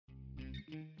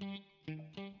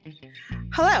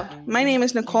Hello, my name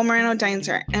is Nicole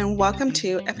Moreno-Deinzer, and welcome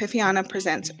to Epifania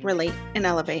Presents Relate and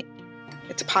Elevate.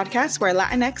 It's a podcast where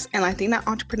Latinx and Latina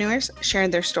entrepreneurs share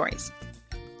their stories.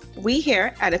 We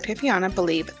here at Epifania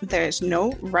believe there is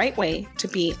no right way to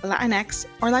be Latinx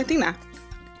or Latina.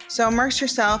 So immerse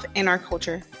yourself in our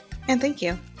culture, and thank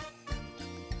you.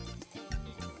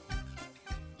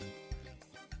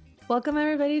 Welcome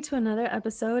everybody to another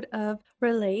episode of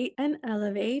Relate and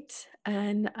Elevate.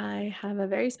 And I have a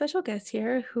very special guest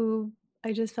here who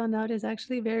I just found out is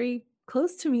actually very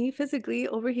close to me physically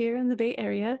over here in the Bay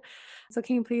Area. So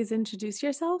can you please introduce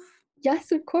yourself?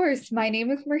 Yes, of course. My name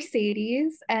is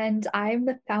Mercedes, and I'm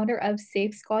the founder of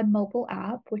Safe Squad mobile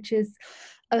app, which is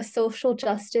a social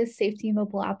justice safety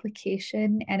mobile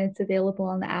application, and it's available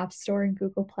on the App Store and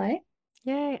Google Play.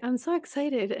 Yay, I'm so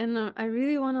excited and I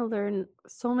really want to learn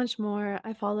so much more.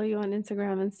 I follow you on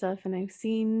Instagram and stuff, and I've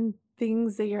seen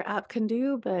things that your app can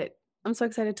do, but I'm so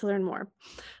excited to learn more.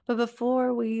 But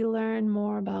before we learn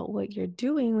more about what you're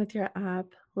doing with your app,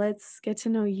 let's get to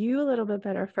know you a little bit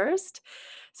better first.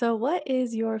 So, what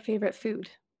is your favorite food?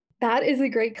 That is a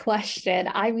great question.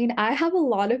 I mean, I have a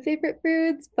lot of favorite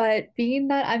foods, but being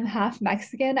that I'm half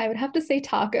Mexican, I would have to say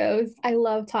tacos. I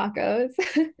love tacos.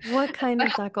 What kind of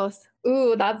tacos?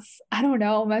 Ooh, I don't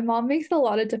know. My mom makes a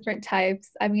lot of different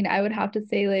types. I mean, I would have to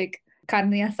say like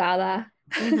carne asada.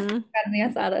 Mm-hmm.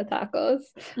 Carne asada tacos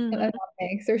that my Mm-hmm. mom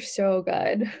makes are so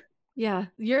good. Yeah,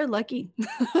 you're lucky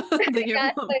that your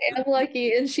Yes, mom. I am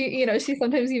lucky. And she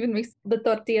sometimes even makes the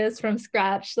tortillas from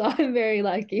scratch. So I'm very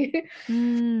lucky.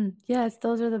 Yes,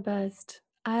 those are the best.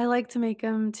 I like to make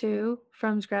them too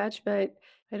from scratch, but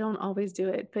I don't always do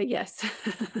it. But yes.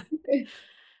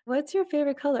 What's your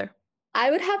favorite color?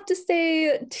 I would have to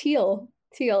say teal.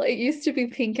 Teal. It used to be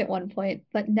pink at one point,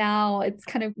 but now it's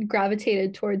kind of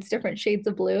gravitated towards different shades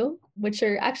of blue, which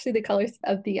are actually the colors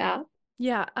of the app.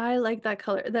 Yeah, I like that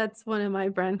color. That's one of my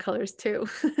brand colors too.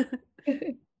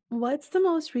 What's the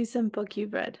most recent book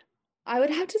you've read? I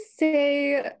would have to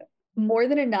say More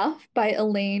Than Enough by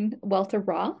Elaine Welter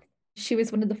Roth. She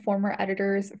was one of the former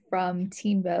editors from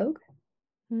Teen Vogue.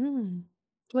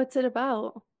 What's it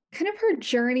about? Kind of her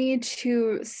journey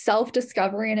to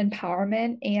self-discovery and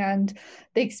empowerment and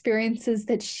the experiences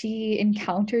that she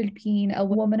encountered being a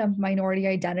woman of minority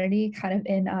identity kind of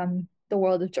in the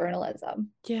world of journalism.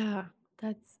 Yeah,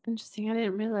 that's interesting. I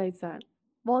didn't realize that.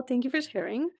 Well, thank you for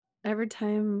sharing. Every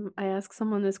time I ask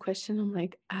someone this question, I'm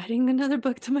like adding another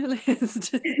book to my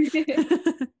list.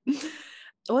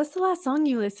 What's the last song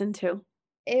you listened to?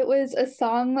 It was a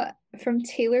song from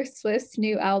Taylor Swift's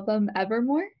new album,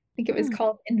 Evermore. I think it was Hmm.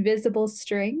 called Invisible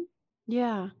String.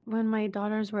 Yeah, when my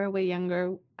daughters were way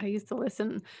younger, I used to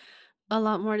listen a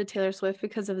lot more to Taylor Swift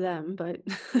because of them, but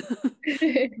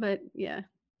but yeah.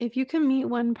 If you can meet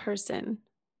one person,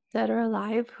 dead or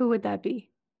alive, who would that be?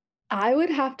 I would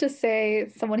have to say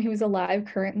someone who's alive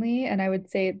currently, and I would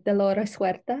say Dolores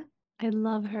Huerta. I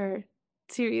love her.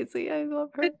 Seriously, I love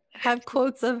her. I have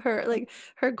quotes of her, like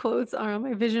her quotes are on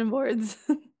my vision boards.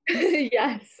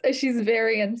 Yes, she's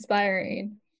very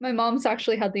inspiring. My mom's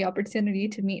actually had the opportunity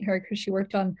to meet her because she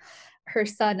worked on her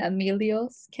son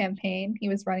Emilio's campaign. He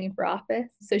was running for office.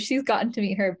 So she's gotten to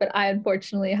meet her, but I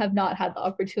unfortunately have not had the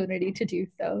opportunity to do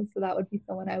so. So that would be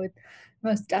someone I would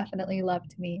most definitely love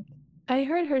to meet. I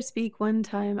heard her speak one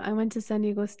time. I went to San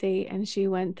Diego State and she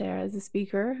went there as a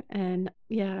speaker. And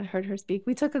yeah, I heard her speak.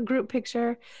 We took a group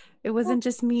picture. It wasn't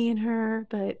just me and her,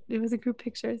 but it was a group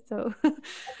picture. So,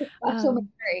 Special um,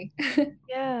 memory.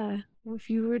 yeah, if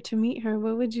you were to meet her,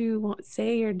 what would you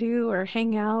say or do or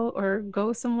hang out or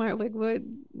go somewhere? Like, what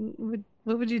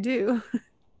would you do?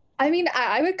 I mean,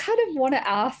 I would kind of want to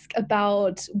ask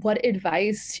about what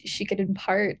advice she could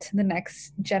impart to the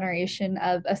next generation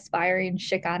of aspiring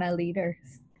Chicana leaders.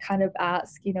 Kind of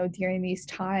ask, during these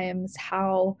times,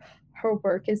 how her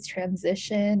work is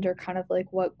transitioned or kind of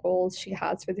like what goals she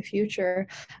has for the future.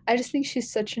 I just think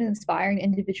she's such an inspiring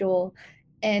individual.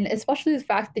 And especially the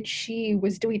fact that she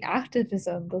was doing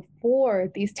activism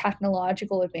before these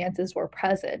technological advances were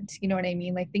present. You know what I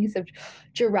mean? Like things have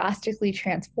drastically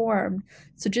transformed.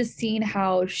 So just seeing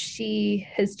how she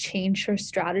has changed her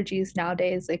strategies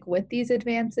nowadays, like with these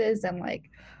advances and like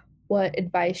what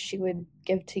advice she would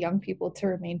give to young people to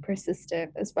remain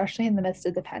persistent, especially in the midst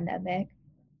of the pandemic.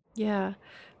 Yeah,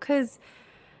 because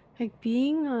like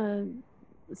being a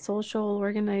social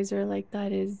organizer like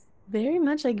that is very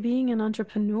much like being an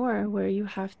entrepreneur where you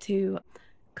have to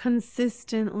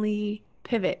consistently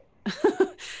pivot.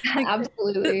 Like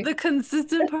Absolutely. the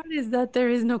consistent part is that there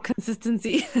is no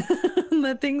consistency,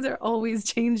 that things are always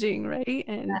changing, right?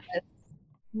 And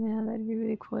yeah, that'd be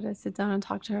really cool to sit down and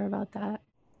talk to her about that.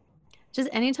 Just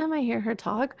anytime I hear her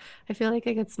talk, I feel like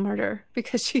I get smarter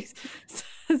because she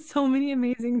says so many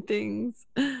amazing things.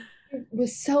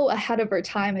 Was so ahead of her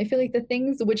time. I feel like the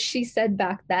things which she said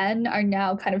back then are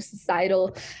now kind of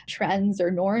societal trends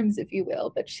or norms, if you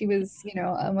will. But she was,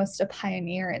 almost a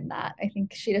pioneer in that. I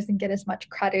think she doesn't get as much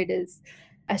credit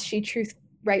as she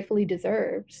rightfully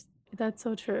deserves. That's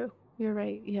so true. You're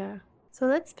right. Yeah. So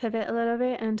let's pivot a little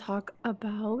bit and talk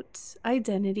about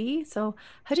identity. So,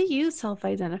 how do you self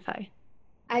identify?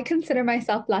 I consider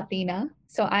myself Latina,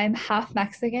 so I'm half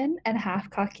Mexican and half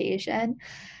Caucasian.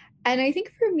 And I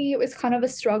think for me, it was kind of a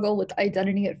struggle with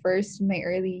identity at first in my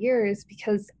early years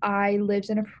because I lived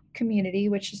in a community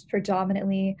which is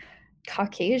predominantly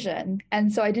Caucasian.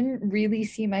 And so I didn't really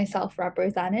see myself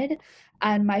represented.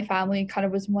 And my family kind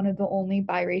of was one of the only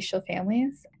biracial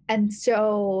families. And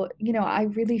so, I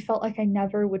really felt like I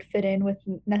never would fit in with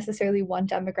necessarily one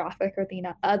demographic or the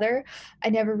other. I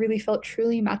never really felt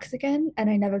truly Mexican and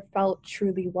I never felt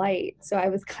truly white. So I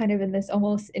was kind of in this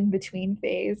almost in between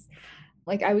phase.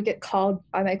 Like I would get called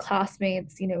by my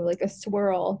classmates, like a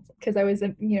swirl because I was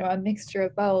a mixture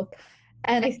of both.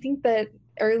 And I think that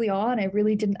early on, I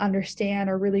really didn't understand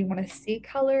or really want to see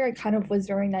color. I kind of was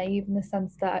very naive in the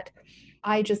sense that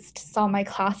I just saw my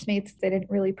classmates, they didn't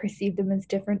really perceive them as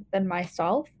different than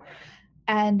myself.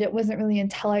 And it wasn't really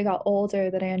until I got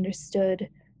older that I understood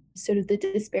sort of the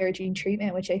disparaging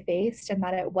treatment which I faced and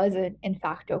that it wasn't in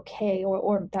fact okay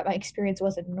or that my experience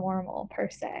wasn't normal per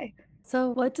se. So,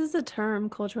 what does the term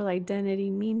cultural identity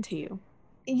mean to you?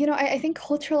 I think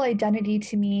cultural identity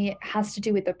to me has to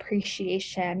do with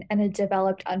appreciation and a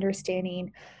developed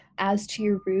understanding as to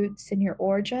your roots and your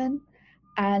origin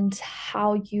and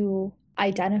how you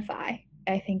identify.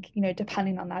 I think,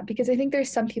 depending on that, because I think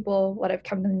there's some people, what I've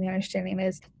come to the understanding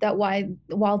is that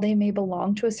while they may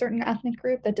belong to a certain ethnic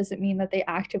group, that doesn't mean that they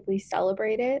actively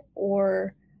celebrate it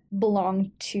or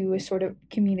belong to a sort of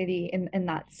community in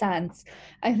that sense.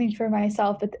 I think for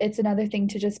myself, it's another thing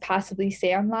to just passively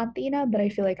say I'm Latina, but I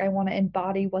feel like I want to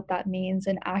embody what that means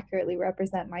and accurately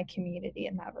represent my community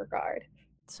in that regard.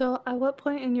 So, at what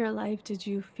point in your life did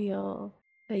you feel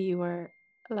that you were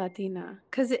Latina?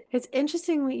 Because it's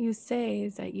interesting what you say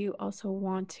is that you also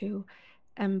want to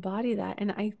embody that.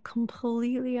 And I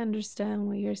completely understand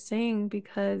what you're saying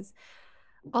because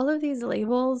all of these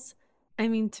labels, I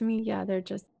mean, to me, yeah,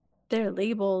 they're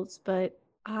labels, but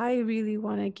I really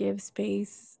want to give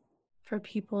space for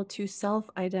people to self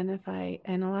identify.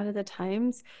 And a lot of the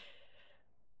times,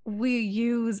 we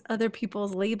use other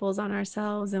people's labels on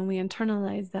ourselves and we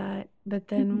internalize that. But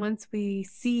then Mhm. once we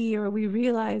see or we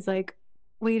realize, like,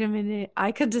 wait a minute,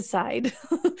 I could decide.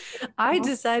 I Yeah.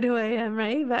 decide who I am,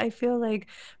 right? But I feel like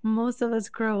most of us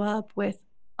grow up with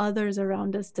others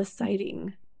around us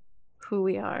deciding who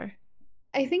we are.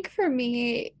 I think for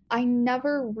me, I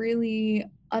never really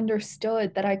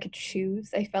understood that I could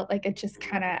choose. I felt like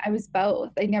I was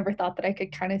both. I never thought that I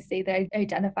could kind of say that I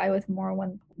identify with more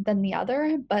one than the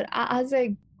other. But as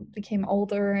I became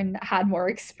older and had more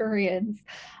experience,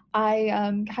 I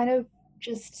kind of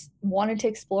just wanted to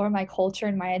explore my culture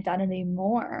and my identity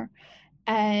more.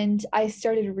 And I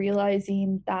started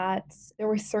realizing that there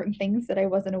were certain things that I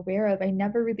wasn't aware of. I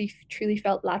never really truly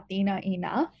felt Latina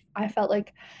enough. I felt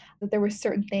like that there were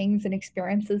certain things and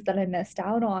experiences that I missed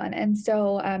out on. And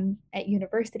so at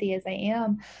university, as I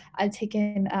am, I've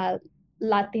taken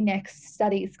Latinx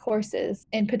studies courses,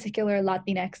 in particular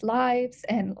Latinx lives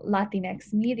and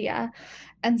Latinx media.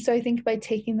 And so I think by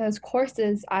taking those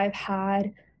courses, I've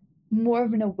had more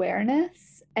of an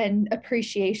awareness and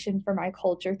appreciation for my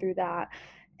culture through that.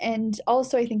 And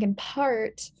also, I think in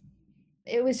part,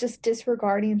 it was just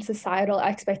disregarding societal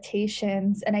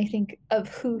expectations and I think of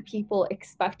who people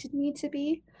expected me to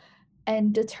be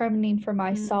and determining for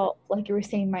Mm, myself, like you were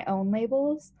saying, my own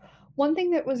labels. One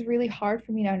thing that was really hard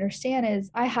for me to understand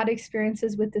is I had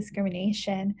experiences with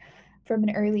discrimination from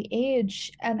an early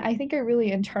age, and I think I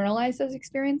really internalized those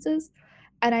experiences.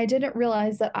 And I didn't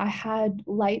realize that I had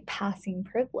light passing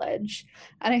privilege.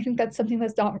 And I think that's something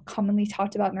that's not commonly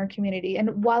talked about in our community.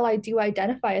 And while I do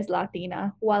identify as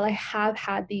Latina, while I have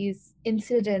had these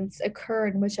incidents occur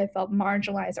in which I felt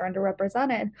marginalized or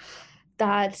underrepresented,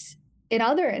 that in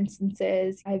other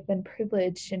instances, I've been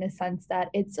privileged in a sense that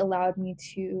it's allowed me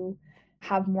to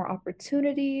have more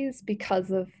opportunities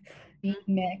because of being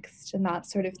mixed and that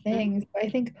sort of mm, thing. So I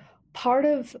think part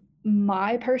of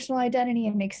my personal identity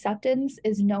and acceptance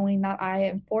is knowing that I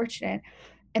am fortunate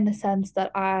in the sense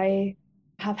that I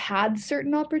have had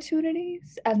certain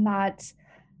opportunities and that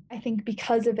I think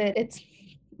because of it, it's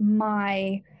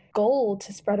my goal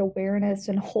to spread awareness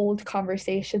and hold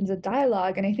conversations and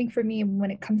dialogue. And I think for me,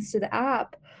 when it comes to the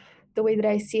app, the way that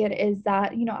I see it is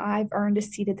that, I've earned a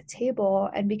seat at the table.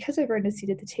 And because I've earned a seat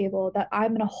at the table, that I'm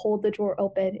going to hold the door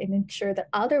open and ensure that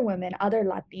other women, other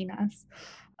Latinas,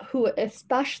 who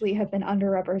especially have been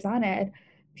underrepresented,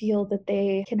 feel that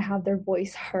they can have their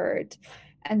voice heard,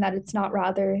 and that it's not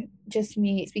rather just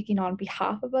me speaking on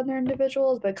behalf of other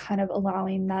individuals, but kind of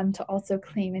allowing them to also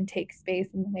claim and take space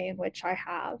in the way in which I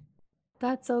have.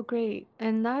 That's so great.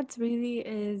 And that's really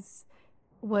is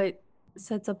what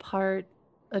sets apart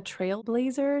a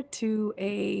trailblazer to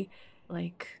a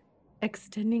like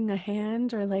extending a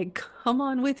hand or like come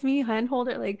on with me hand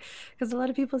holder, like because a lot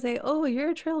of people say, oh, you're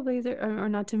a trailblazer, or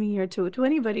not to me or to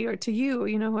anybody or to you,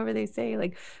 whoever they say,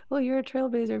 like, oh, you're a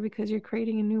trailblazer because you're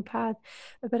creating a new path.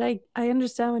 But I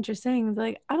understand what you're saying. It's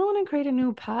like, I don't want to create a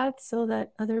new path so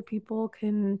that other people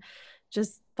can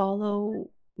just follow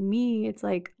me. It's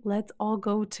like, let's all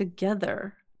go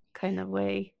together kind of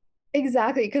way.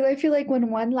 Exactly, because I feel like when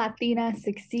one Latina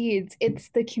succeeds, it's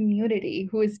the community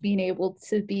who is being able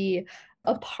to be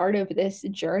a part of this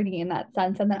journey in that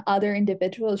sense, and that other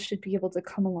individuals should be able to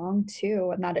come along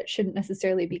too, and that it shouldn't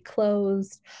necessarily be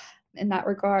closed in that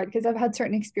regard. Because I've had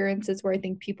certain experiences where I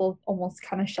think people almost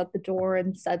kind of shut the door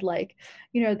and said, like,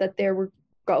 that they were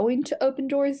going to open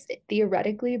doors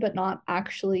theoretically, but not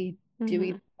actually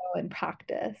doing Mhm. so in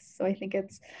practice. So I think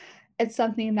it's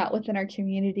something that within our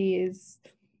community is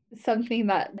something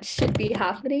that should be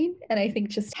happening. And I think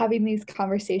just having these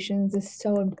conversations is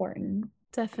so important.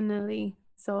 Definitely.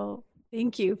 So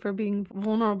thank you for being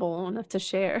vulnerable enough to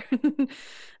share.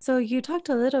 So you talked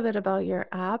a little bit about your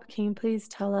app. Can you please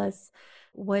tell us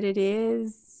what it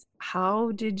is?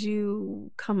 How did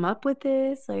you come up with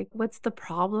this? Like, what's the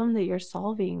problem that you're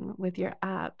solving with your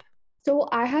app? So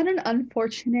I had an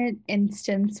unfortunate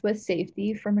instance with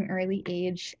safety from an early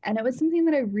age, and it was something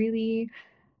that I really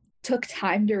took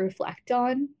time to reflect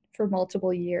on for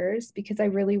multiple years because I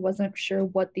really wasn't sure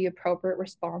what the appropriate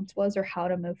response was or how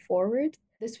to move forward.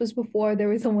 This was before there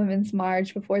was a women's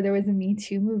march, before there was a Me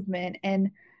Too movement,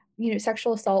 and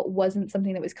sexual assault wasn't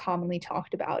something that was commonly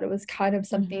talked about. It was kind of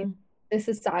something Hmm. the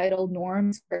societal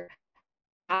norms for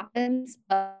happens,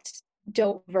 but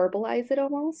don't verbalize it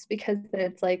almost because then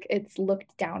it's like it's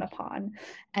looked down upon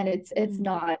and it's Mm.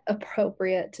 not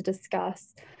appropriate to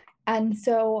discuss. And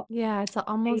so Yeah, it's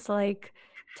almost like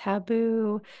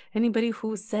taboo. Anybody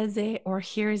who says it or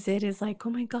hears it is like, oh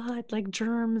my God, like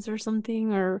germs or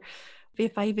something, or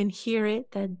if I even hear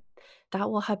it, that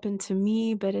will happen to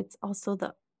me. But it's also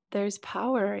there's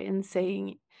power in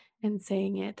saying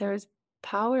it. There's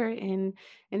power in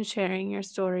sharing your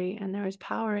story, and there is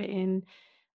power in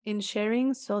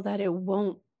sharing so that it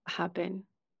won't happen,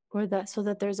 or that so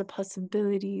that there's a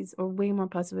possibilities or way more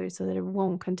possibilities so that it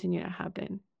won't continue to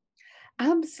happen.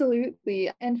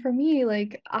 absolutely. And for me,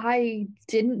 like, I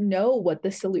didn't know what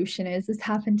the solution is. This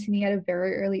happened to me at a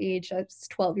very early age. I was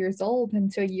 12 years old.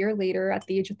 And so a year later, at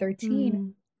the age of 13,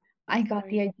 Mm, I got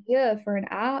the sorry. idea for an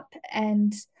app.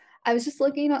 And I was just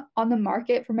looking on the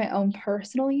market for my own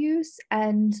personal use.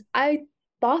 And I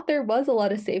thought there was a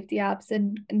lot of safety apps,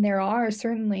 and there are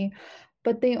certainly,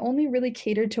 but they only really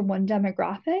catered to one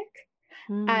demographic.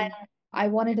 And Mm, I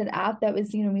wanted an app that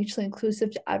was, mutually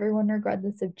inclusive to everyone,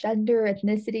 regardless of gender,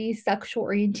 ethnicity, sexual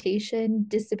orientation,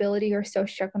 disability, or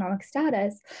socioeconomic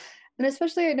status. And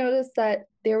especially, I noticed that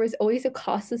there was always a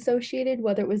cost associated,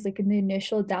 whether it was like in the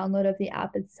initial download of the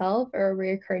app itself or a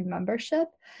recurring membership.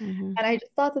 mhm. And I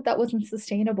just thought that that wasn't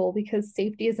sustainable because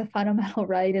safety is a fundamental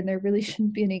right, and there really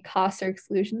shouldn't be any cost or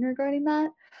exclusion regarding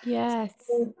that. Yes.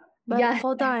 So, But yes.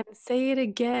 hold on, say it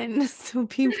again so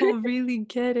people really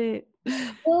get it.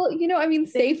 Well, I mean,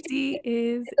 safety Safety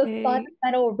is is a a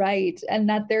fundamental right, and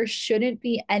that there shouldn't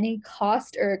be any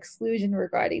cost or exclusion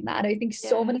regarding that. I think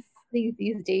so many yes. companies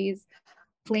these days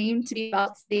claim to be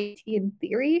about safety in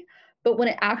theory, but when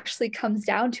it actually comes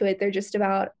down to it, they're just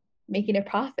about making a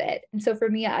profit. And so for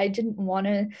me, I didn't want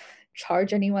to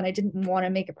charge anyone, I didn't want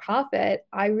to make a profit.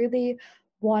 I really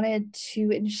wanted to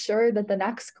ensure that the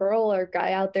next girl or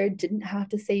guy out there didn't have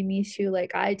to say me too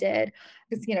like I did.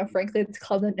 Because, frankly, it's a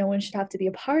club that no one should have to be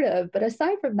a part of. But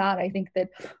aside from that, I think that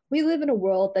we live in a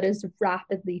world that is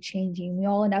rapidly changing. We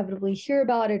all inevitably hear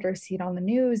about it or see it on the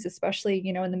news, especially,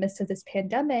 in the midst of this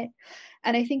pandemic.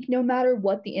 And I think no matter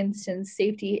what the instance,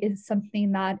 safety is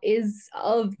something that is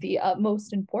of the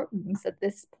utmost importance at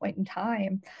this point in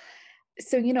time.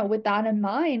 So, with that in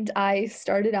mind, I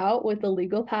started out with a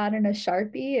legal pad and a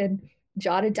Sharpie and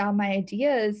jotted down my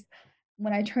ideas.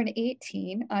 When I turned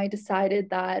 18, I decided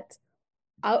that,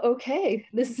 okay,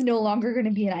 this is no longer going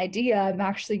to be an idea. I'm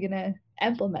actually going to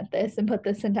implement this and put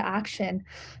this into action.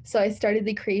 So I started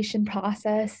the creation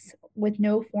process with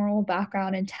no formal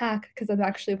background in tech, because I'm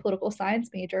actually a political science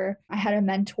major, I had a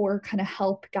mentor kind of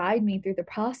help guide me through the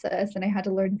process, and I had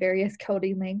to learn various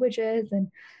coding languages. And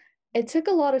it took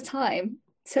a lot of time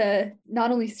to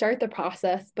not only start the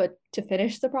process, but to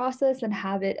finish the process and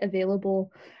have it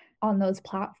available on those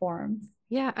platforms.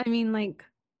 Yeah, I mean, like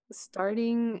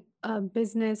starting a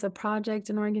business, a project,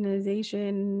 an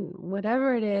organization,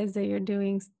 whatever it is that you're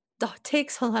doing,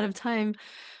 takes a lot of time.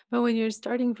 But when you're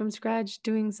starting from scratch,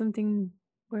 doing something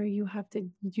where you have to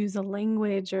use a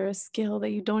language or a skill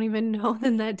that you don't even know,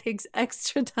 then that takes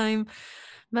extra time.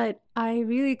 But I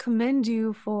really commend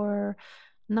you for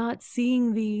not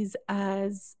seeing these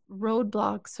as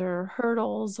roadblocks or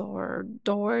hurdles or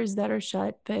doors that are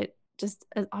shut, but just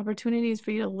as opportunities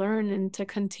for you to learn and to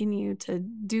continue to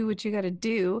do what you got to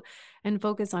do and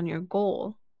focus on your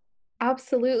goal.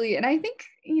 Absolutely. And I think,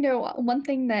 one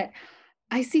thing that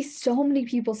I see so many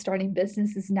people starting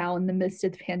businesses now in the midst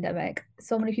of the pandemic.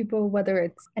 So many people, whether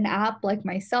it's an app like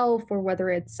myself or whether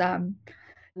it's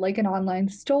like an online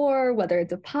store, whether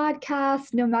it's a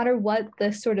podcast, no matter what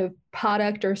the sort of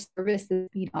product or service is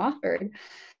being offered,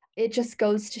 it just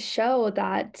goes to show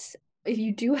that if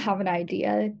you do have an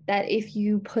idea, that if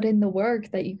you put in the work,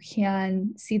 that you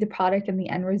can see the product and the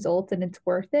end result and it's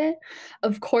worth it.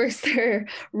 Of course, there are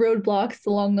roadblocks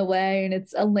along the way and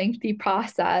it's a lengthy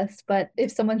process, but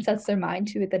if someone sets their mind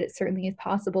to it, that it certainly is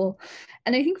possible.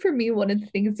 And I think for me, one of the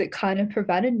things that kind of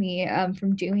prevented me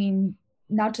from doing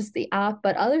not just the app,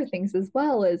 but other things as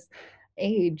well is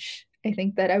age. I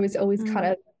think that I was always kind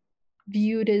of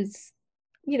viewed as,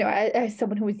 as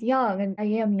someone who was young, and I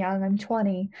am young, I'm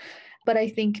 20. But I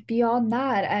think beyond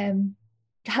that, I'm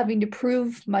having to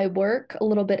prove my work a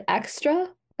little bit extra.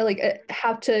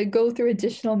 Have to go through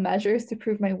additional measures to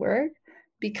prove my work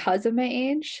because of my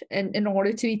age and in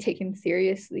order to be taken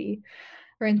seriously.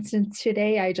 For instance,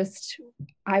 today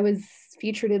I was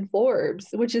featured in Forbes,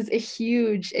 which is a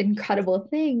huge, incredible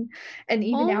thing. And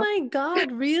even Oh now, my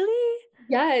God, really?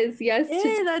 yes,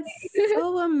 Hey, that's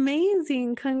so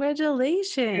amazing.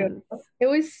 Congratulations. it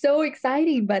was so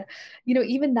exciting. But,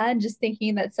 even then, just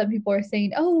thinking that some people are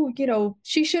saying, oh,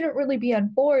 she shouldn't really be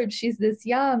on Forbes. She's this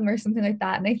young or something like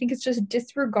that. And I think it's just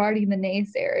disregarding the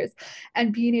naysayers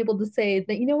and being able to say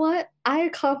that, you know what, I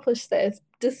accomplished this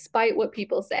despite what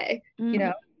people say,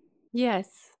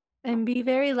 Yes. And be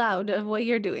very loud of what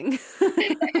you're doing.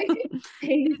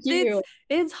 Thank you.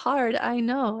 It's hard. I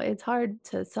know. It's hard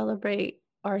to celebrate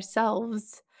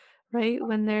ourselves, right?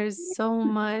 When there's so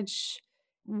much,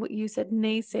 what you said,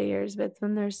 naysayers, but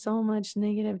when there's so much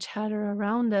negative chatter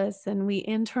around us and we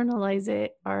internalize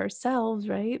it ourselves,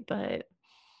 right? But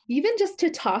Even just to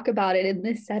talk about it in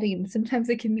this setting, sometimes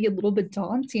it can be a little bit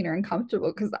daunting or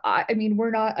uncomfortable because I mean,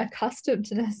 we're not accustomed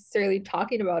to necessarily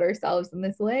talking about ourselves in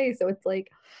this way. So it's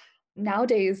like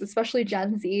nowadays, especially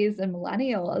Gen Zs and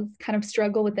millennials, kind of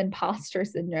struggle with imposter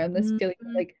syndrome, this feeling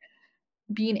of like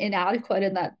being inadequate,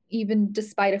 and that even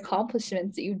despite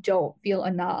accomplishments that you don't feel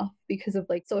enough because of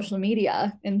like social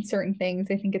media and certain things.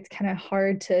 I think it's kind of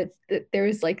hard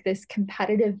there's like this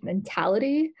competitive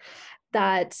mentality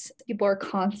that people are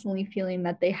constantly feeling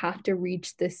that they have to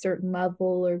reach this certain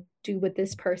level or do what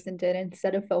this person did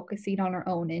instead of focusing on our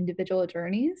own individual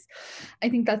journeys. I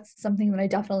think that's something that I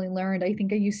definitely learned. I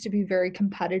think I used to be very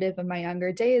competitive in my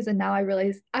younger days, and now I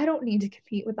realize I don't need to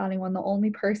compete with anyone. The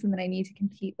only person that I need to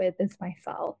compete with is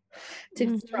myself,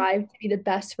 to strive to be the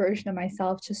best version of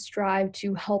myself, to strive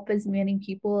to help as many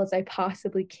people as I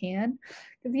possibly can.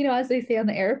 Because, as they say on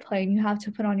the airplane, you have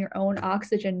to put on your own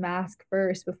oxygen mask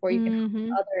first before you can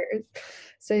help others.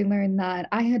 So I learned that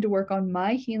I had to work on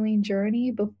my healing journey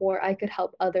before I could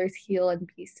help others heal and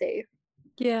be safe.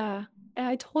 yeah,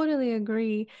 I totally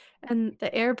agree. And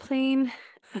the airplane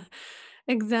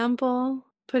example,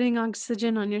 putting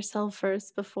oxygen on yourself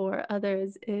first before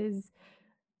others is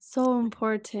so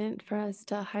important for us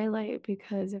to highlight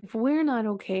because if we're not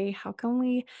okay, how can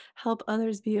we help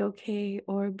others be okay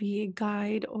or be a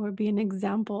guide or be an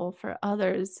example for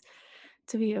others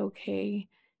to be okay?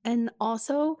 And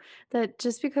also that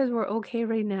just because we're okay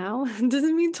right now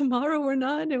doesn't mean tomorrow we're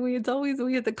not. And we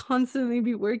have to constantly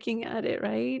be working at it,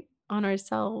 right? On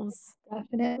ourselves.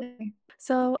 Definitely.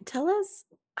 So tell us,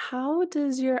 how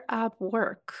does your app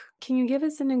work? Can you give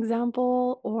us an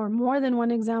example or more than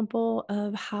one example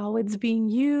of how it's being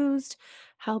used,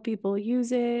 how people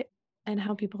use it, and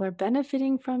how people are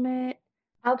benefiting from it?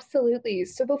 Absolutely.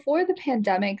 So before the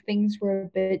pandemic, things were a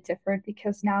bit different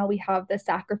because now we have the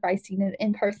sacrificing of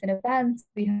in person events,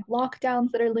 we have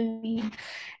lockdowns that are looming,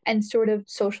 and sort of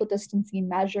social distancing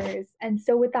measures. And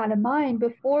so, with that in mind,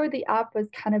 before the app was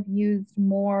kind of used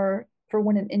more for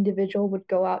when an individual would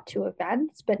go out to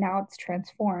events, but now it's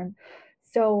transformed.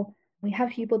 So we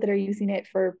have people that are using it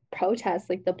for protests,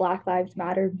 like the Black Lives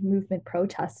Matter movement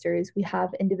protesters. We have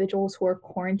individuals who are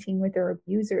quarantined with their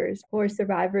abusers or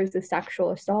survivors of sexual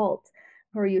assault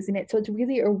who are using it. So it's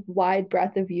really a wide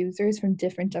breadth of users from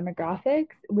different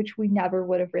demographics, which we never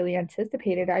would have really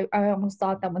anticipated. I almost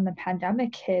thought that when the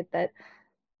pandemic hit that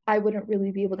I wouldn't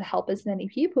really be able to help as many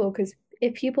people, because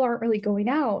if people aren't really going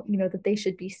out, that they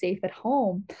should be safe at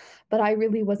home. But I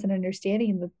really wasn't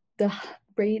understanding that the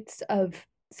rates of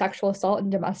sexual assault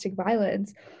and domestic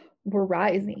violence were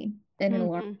rising in an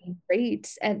alarming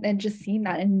rate. And just seeing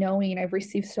that and knowing, I've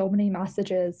received so many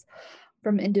messages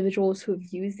from individuals who have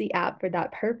used the app for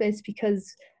that purpose,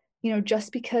 because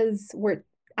just because we're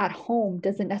at home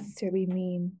doesn't necessarily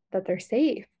mean that they're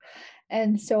safe.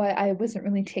 And so I wasn't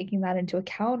really taking that into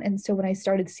account. And so when I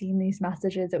started seeing these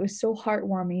messages, it was so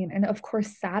heartwarming and, of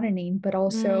course, saddening, but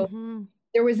also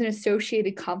there was an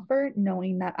associated comfort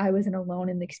knowing that I wasn't alone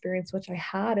in the experience which I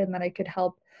had, and that I could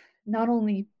help not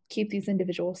only keep these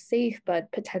individuals safe,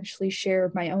 but potentially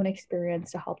share my own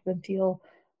experience to help them feel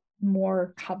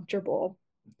more comfortable.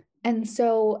 And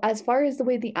so, as far as the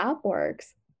way the app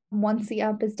works, once the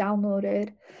app is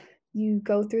downloaded, you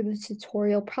go through the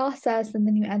tutorial process and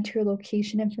then you enter your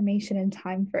location information and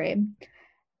time frame.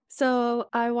 So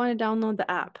I want to download the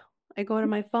app. I go to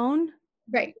my phone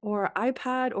Right. or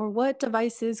iPad, or what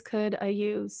devices could I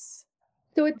use?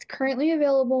 So it's currently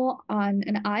available on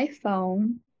an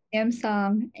iPhone,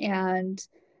 Samsung, and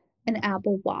an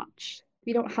Apple Watch.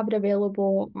 We don't have it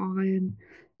available on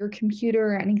your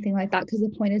computer or anything like that, because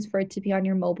the point is for it to be on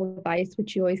your mobile device,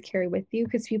 which you always carry with you,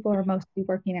 because people are mostly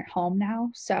working at home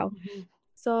now. So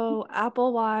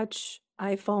Apple Watch,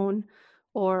 iPhone,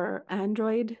 or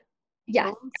Android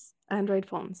Yes. phones? Android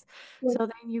phones. Well, So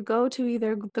then you go to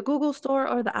either the Google Store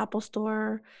or the Apple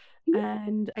Store,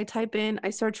 Mhm. and I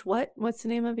search what? What's the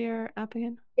name of your app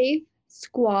again? Safe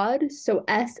Squad, so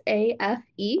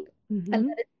SAFE, and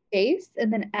then it's space,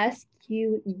 and then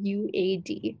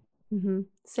SQUAD.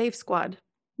 Safe Squad.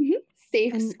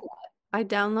 Safe And Squad. I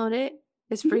download it.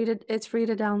 It's free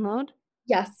to download.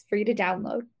 Yes, free to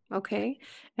download. Okay.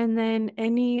 And then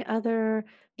any other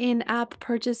in-app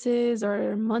purchases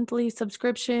or monthly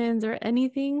subscriptions or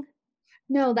anything?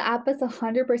 No, the app is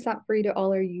 100% free to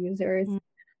all our users.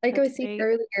 Like I was saying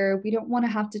earlier, we don't want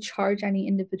to have to charge any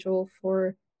individual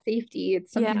for safety.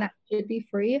 It's something that should be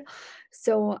free.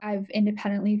 So I've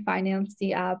independently financed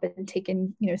the app and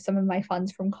taken, some of my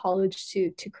funds from college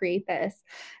to create this.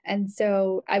 And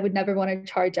so I would never want to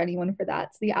charge anyone for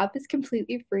that. So the app is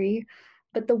completely free.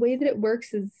 But the way that it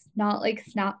works is not like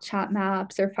Snapchat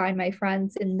Maps or Find My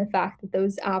Friends, in the fact that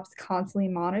those apps constantly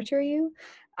monitor you.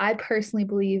 I personally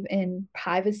believe in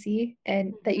privacy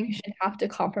and that you shouldn't have to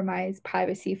compromise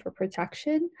privacy for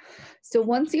protection. So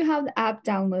once you have the app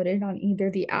downloaded on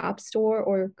either the App Store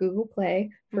or Google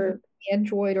Play for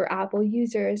Android or Apple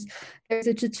users, there's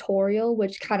a tutorial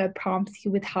which kind of prompts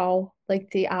you with how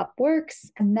the app works.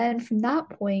 And then from that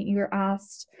point, you're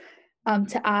asked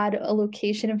to add a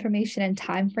location information and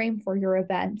time frame for your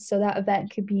event. So that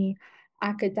event could be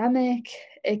academic,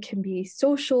 it can be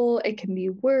social, it can be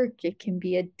work, it can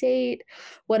be a date,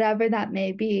 whatever that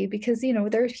may be. Because,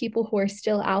 there's people who are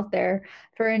still out there.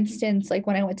 For instance, like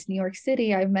when I went to New York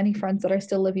City, I have many friends that are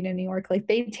still living in New York. Like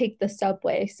they take the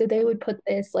subway. So they would put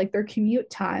this, their commute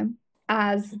time,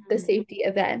 as the safety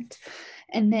event.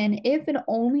 And then if and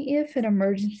only if an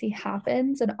emergency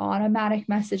happens, an automatic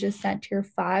message is sent to your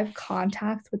 5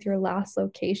 contacts with your last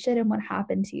location and what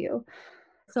happened to you.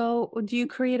 So do you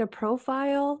create a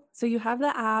profile? So you have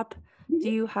the app. Do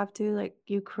you have to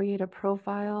you create a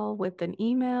profile with an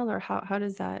email, or how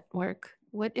does that work?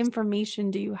 What information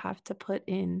do you have to put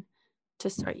in to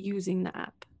start using the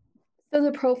app? So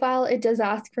the profile, it does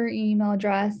ask for your email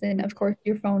address and of course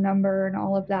your phone number and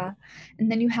all of that.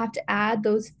 And then you have to add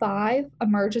those 5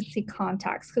 emergency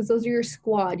contacts, because those are your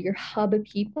squad, your hub of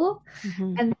people.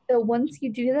 And so once you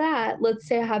do that, let's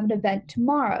say I have an event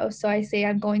tomorrow. So I say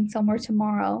I'm going somewhere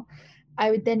tomorrow.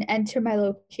 I would then enter my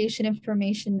location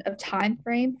information of time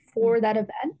frame for that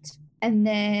event. And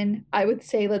then I would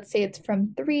say, let's say it's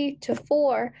from 3 to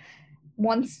 4.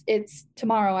 Once it's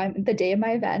tomorrow, I'm the day of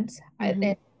my event,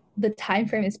 and the time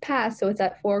frame is passed, so it's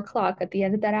at 4 o'clock at the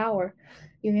end of that hour.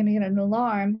 You're going to get an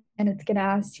alarm, and it's going to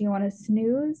ask, do you want to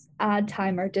snooze, add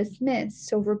time, or dismiss?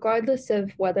 So regardless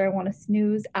of whether I want to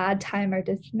snooze, add time, or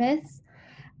dismiss,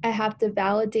 I have to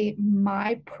validate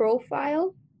my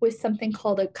profile with something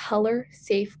called a color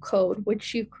safe code,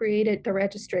 which you created the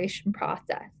registration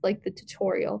process, like the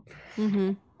tutorial.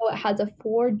 So it has a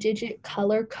 4-digit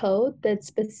color code that's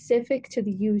specific to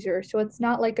the user. So it's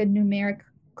not like a numeric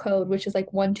code, which is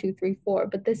like 1, 2, 3, 4,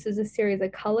 but this is a series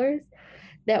of colors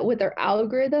that with our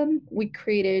algorithm, we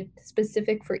created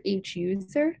specific for each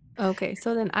user. Okay,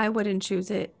 so then I wouldn't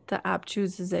choose it. The app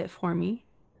chooses it for me.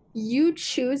 You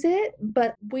choose it,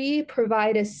 but we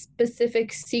provide a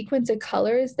specific sequence of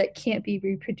colors that can't be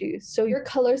reproduced. So your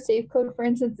color safe code, for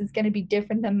instance, is going to be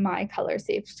different than my color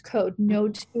safe code. No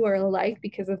two are alike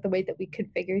because of the way that we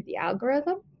configure the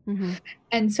algorithm. Mm-hmm.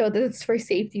 And so this is for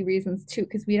safety reasons too,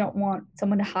 because we don't want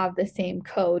someone to have the same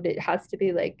code. It has to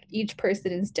be like each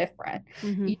person is different.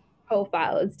 Mm-hmm. Each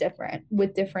profile is different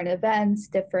with different events,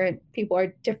 different people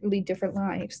are different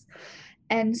lives.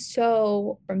 And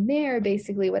so from there,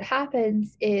 basically what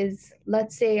happens is,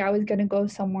 let's say I was going to go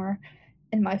somewhere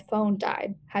and my phone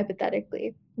died,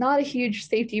 hypothetically. Not a huge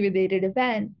safety related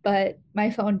event, but my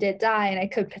phone did die and I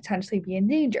could potentially be in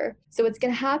danger. So what's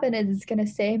going to happen is it's going to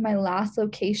say my last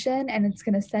location and it's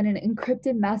going to send an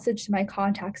encrypted message to my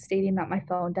contacts stating that my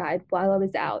phone died while I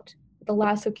was out, the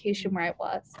last location where I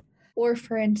was. Or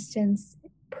for instance,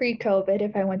 pre-COVID,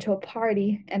 if I went to a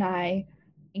party and I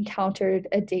encountered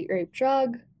a date rape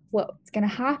drug, what's going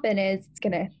to happen is it's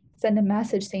going to send a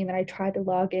message saying that I tried to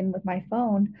log in with my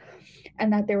phone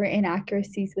and that there were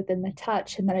inaccuracies within the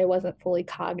touch and that I wasn't fully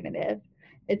cognitive.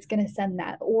 It's going to send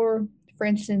that. Or for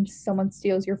instance, someone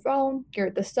steals your phone, you're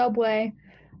at the subway,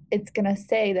 it's going to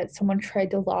say that someone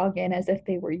tried to log in as if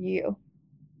they were you,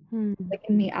 like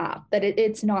in the app, that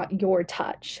it's not your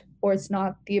touch or it's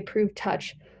not the approved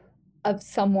touch of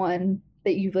someone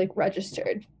that you've like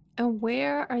registered. And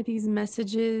where are these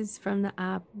messages from the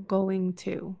app going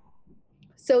to?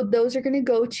 So those are going to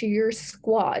go to your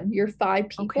squad, your 5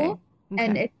 people, Okay.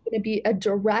 and it's going to be a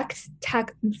direct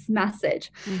text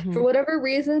message. Mhm. For whatever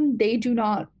reason, they do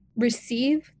not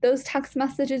receive those text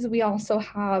messages. We also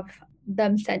have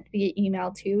them sent via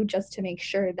email too, just to make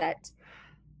sure that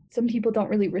some people don't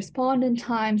really respond in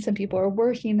time. Some people are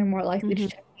working. They're more likely to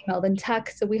check email than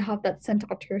text. So we have that sent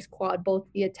out to your squad, both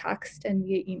via text and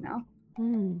via email.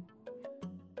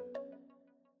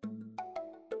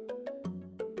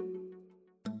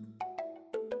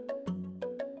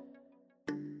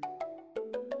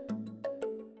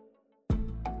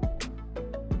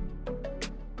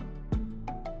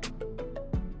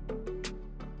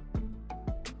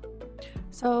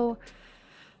 So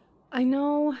I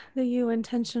know that you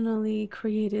intentionally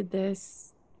created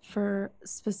this for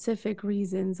specific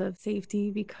reasons of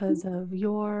safety because of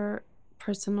your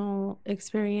personal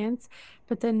experience,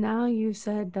 but then now you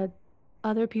said that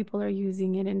other people are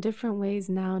using it in different ways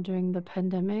now during the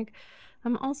pandemic.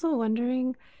 I'm also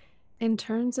wondering, in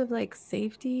terms of like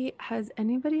safety, has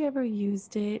anybody ever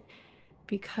used it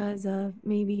because of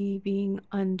maybe being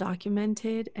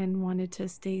undocumented and wanted to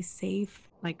stay safe,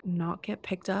 like not get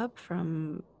picked up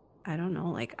from, I don't know,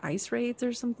 like ICE raids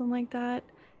or something like that?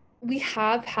 We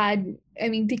have had, I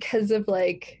mean, because of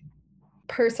like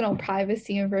personal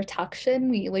privacy and protection,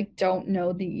 we like don't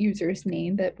know the user's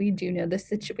name, but we do know the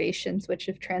situations which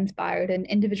have transpired and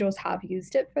individuals have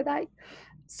used it for that,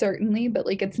 certainly, but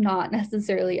like it's not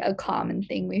necessarily a common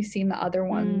thing. We've seen the other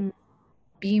one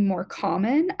be more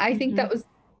common. I think that was,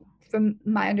 from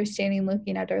my understanding,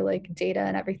 looking at our like data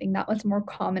and everything, that was more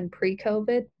common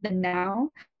pre-COVID than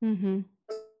now.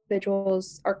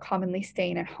 Individuals are commonly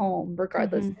staying at home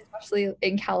regardless, especially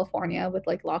in California with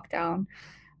like lockdown.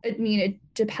 I mean, it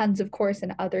depends, of course,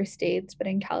 in other states, but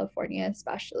in California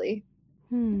especially.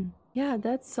 Yeah,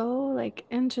 that's so like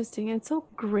interesting. It's so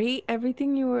great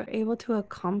everything you were able to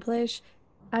accomplish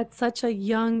at such a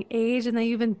young age, and that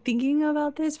you've been thinking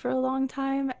about this for a long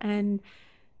time and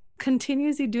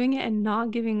continuously doing it and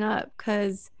not giving up,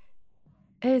 because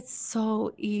it's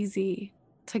so easy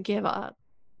to give up,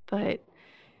 but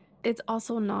it's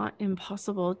also not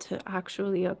impossible to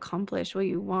actually accomplish what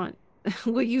you want,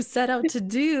 what you set out to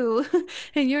do.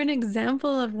 And you're an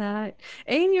example of that.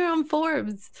 And you're on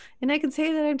Forbes. And I can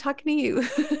say that I'm talking to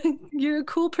you. You're a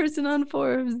cool person on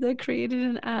Forbes that created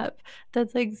an app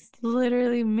that's like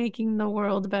literally making the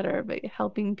world better by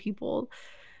helping people.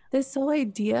 This whole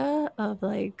idea of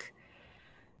like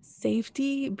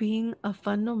safety being a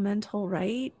fundamental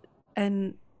right,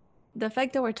 and the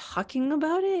fact that we're talking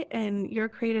about it and you're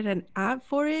created an app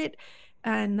for it,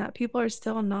 and that people are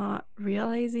still not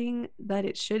realizing that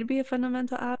it should be a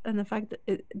fundamental app, and the fact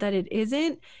that it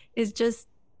isn't, is just,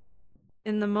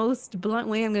 in the most blunt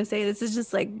way I'm going to say, this is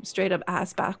just like straight up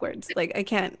ass backwards. Like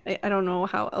I don't know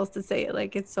how else to say it.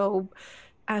 Like it's so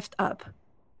effed up.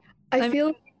 I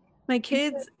feel my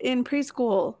kids in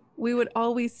preschool we would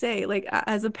always say, like,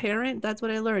 as a parent, that's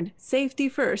what I learned. Safety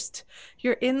first.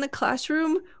 You're in the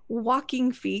classroom,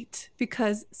 walking feet,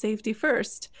 because safety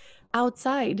first.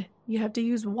 Outside, you have to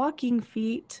use walking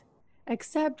feet,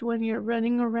 except when you're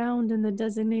running around in the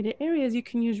designated areas, you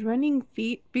can use running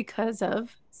feet because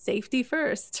of safety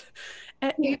first.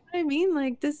 And you Yeah. know what I mean?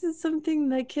 Like, this is something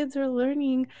that kids are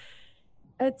learning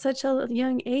at such a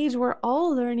young age. We're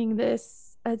all learning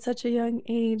this at such a young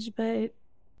age, but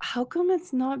how come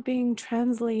it's not being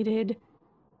translated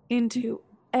into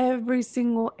every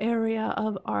single area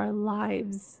of our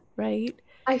lives, right?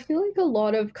 I feel like a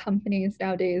lot of companies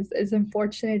nowadays, as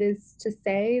unfortunate as to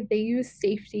say, they use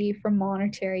safety for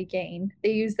monetary gain.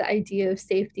 They use the idea of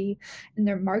safety in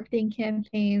their marketing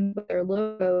campaigns, with their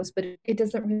logos, but it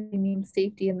doesn't really mean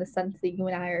safety in the sense that you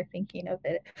and I are thinking of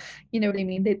it. You know what I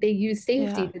mean? They use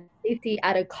Yeah. safety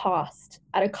at a cost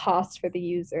for the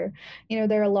user. You know,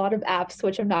 there are a lot of apps,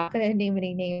 which I'm not going to name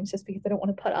any names just because I don't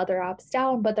want to put other apps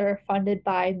down, but that are funded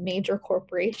by major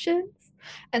corporations,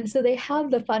 and so they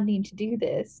have the funding to do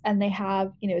this, and they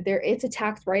have, you know, there it's a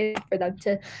tax write for them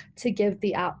to give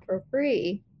the app for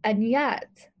free, and yet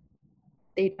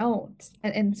they don't.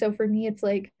 And so for me, it's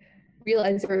like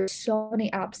realize there are so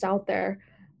many apps out there,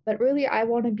 but really I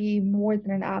want to be more than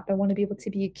an app. I want to be able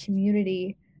to be a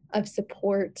community of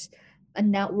support, a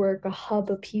network, a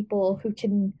hub of people who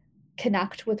can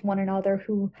connect with one another,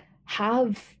 who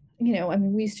have, you know, I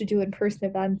mean, we used to do in-person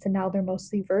events and now they're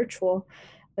mostly virtual,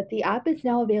 but the app is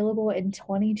now available in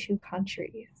 22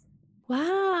 countries.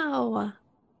 Wow.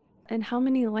 And how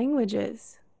many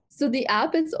languages? So the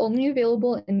app is only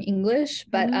available in English,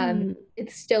 but Mm,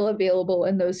 it's still available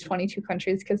in those 22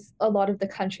 countries because a lot of the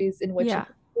countries in which yeah.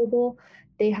 it's available,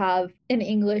 they have an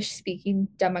English speaking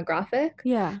demographic.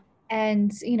 Yeah.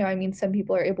 And, you know, I mean, some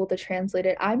people are able to translate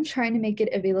it. I'm trying to make it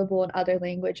available in other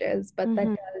languages, but that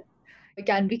Mhm. does,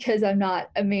 again, because I'm not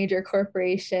a major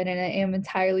corporation and I am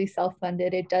entirely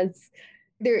self-funded,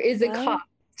 there is a Well, cost.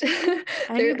 There,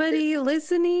 anybody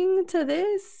listening to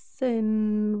this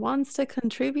and wants to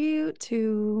contribute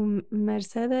to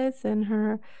Mercedes and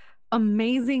her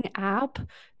amazing app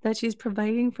that she's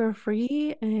providing for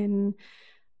free and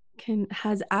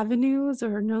has avenues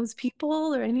or knows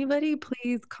people or anybody,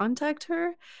 please contact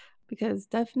her, because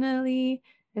definitely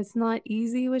it's not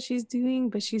easy what she's doing,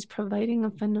 but she's providing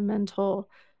a fundamental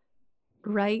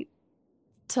right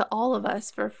to all of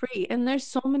us for free. And there's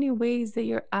so many ways that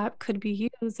your app could be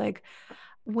used. Like,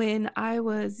 when I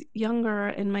was younger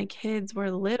and my kids were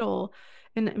little,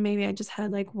 and maybe I just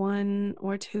had like one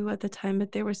or two at the time,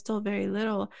 but they were still very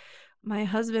little. My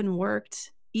husband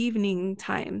worked evening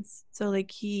times. So,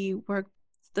 like, he worked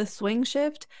the swing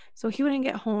shift. So, he wouldn't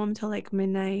get home till like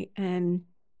midnight. And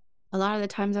a lot of the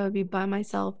times I would be by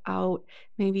myself out,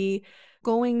 maybe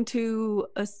going to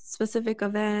a specific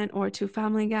event or to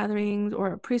family gatherings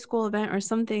or a preschool event or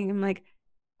something. And like,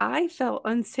 I felt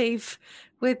unsafe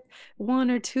with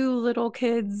one or two little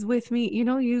kids with me. You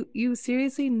know, you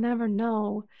seriously never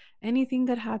know anything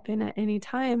that happen at any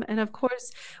time. And of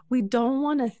course, we don't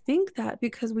want to think that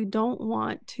because we don't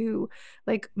want to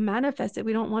like manifest it.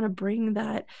 We don't want to bring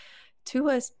that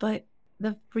to us, but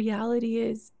the reality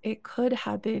is it could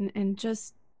happen, and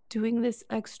just doing this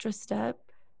extra step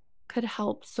could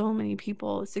help so many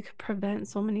people. So it could prevent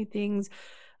so many things.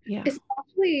 Yeah.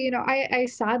 especially, you know, I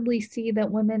sadly see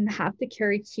that women have to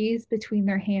carry keys between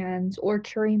their hands or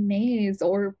carry maize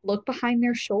or look behind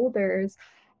their shoulders.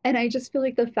 And I just feel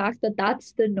like the fact that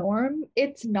that's the norm,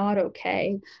 it's not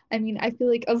okay. I mean, I feel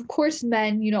like, of course,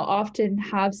 men, you know, often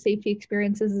have safety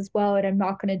experiences as well. And I'm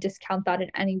not going to discount that in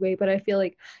any way. But I feel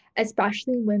like,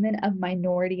 especially women of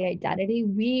minority identity,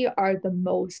 we are the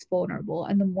most vulnerable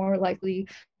and the more likely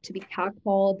to be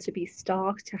catcalled, to be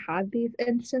stalked, to have these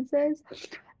instances.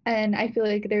 And I feel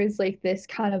like there's like this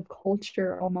kind of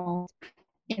culture almost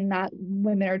in that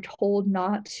women are told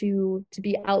not to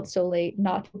be out so late,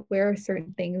 not to wear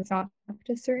certain things, not to act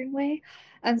a certain way.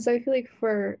 And so I feel like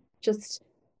for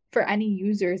any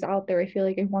users out there, I feel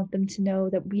like I want them to know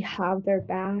that we have their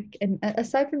back. And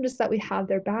aside from just that we have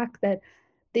their back, that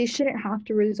they shouldn't have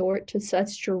to resort to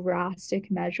such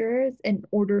drastic measures in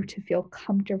order to feel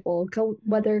comfortable,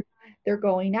 whether they're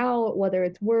going out, whether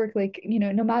it's work, like, you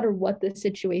know, no matter what the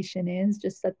situation is,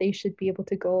 just that they should be able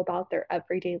to go about their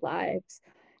everyday lives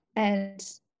and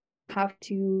have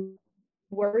to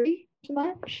worry too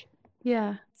much.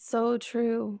 Yeah, so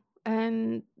true.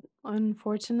 And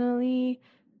unfortunately,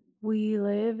 we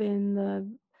live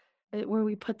in where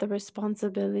we put the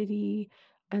responsibility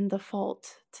and the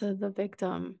fault to the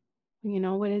victim. You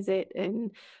know, what is it?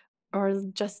 And our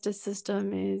justice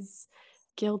system is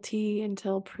guilty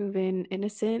until proven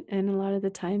innocent. And a lot of the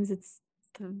times it's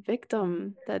the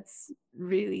victim that's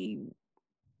really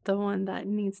the one that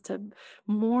needs to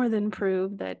more than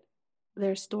prove that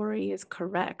their story is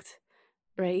correct,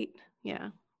 right? Yeah.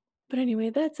 But anyway,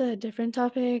 that's a different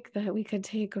topic that we could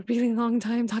take a really long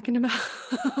time talking about.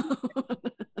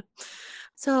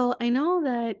 So I know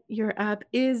that your app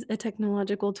is a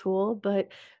technological tool,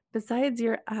 but besides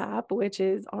your app, which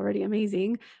is already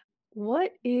amazing,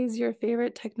 what is your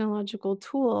favorite technological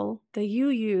tool that you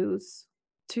use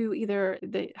to either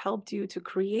that helped you to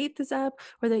create this app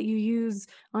or that you use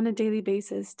on a daily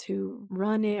basis to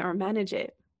run it or manage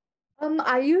it?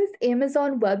 I use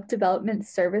Amazon Web Development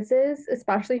Services,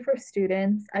 especially for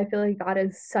students. I feel like that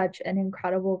is such an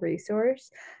incredible resource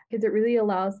because it really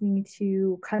allows me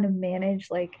to kind of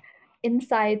manage like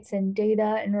insights and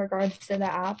data in regards to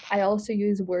the app. I also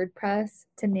use WordPress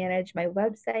to manage my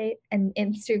website and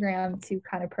Instagram to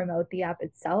kind of promote the app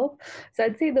itself. So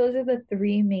I'd say those are the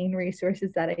three main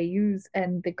resources that I use.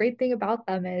 And the great thing about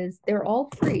them is they're all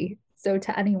free. So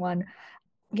to anyone,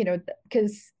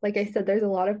 because like I said, there's a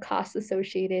lot of costs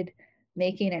associated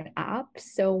making an app.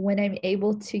 So when I'm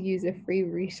able to use a free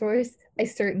resource, I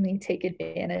certainly take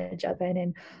advantage of it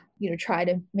and, try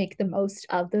to make the most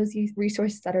of those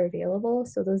resources that are available.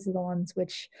 So those are the ones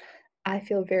which I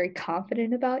feel very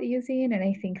confident about using. And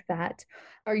I think that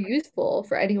are useful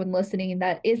for anyone listening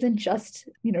that isn't just,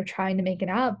 trying to make an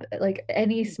app. Like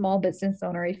any small business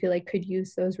owner, I feel like could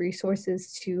use those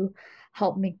resources to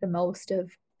help make the most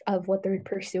of what they're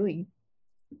pursuing.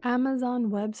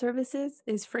 Amazon Web Services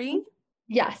is free?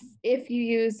 Yes, if you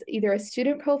use either a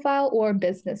student profile or a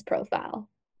business profile.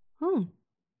 Hmm.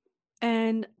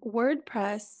 And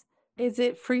WordPress, is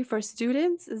it free for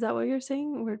students? Is that what you're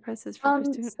saying? WordPress is free for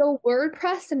students? So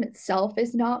WordPress in itself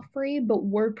is not free, but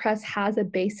WordPress has a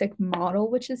basic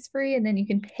model which is free, and then you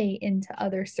can pay into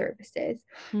other services.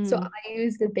 So Hmm. I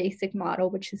use the basic model,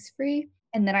 which is free,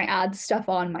 and then I add stuff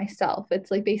on myself.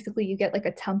 It's like basically you get like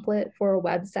a template for a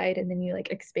website, and then you like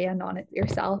expand on it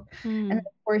yourself. And then Hmm.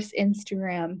 of course,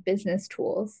 Instagram business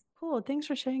tools. Cool. Thanks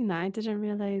for sharing that. I didn't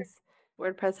realize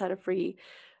WordPress had a free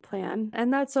plan.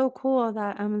 And that's so cool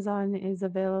that Amazon is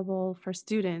available for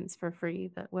students for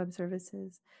free, that web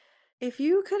services. If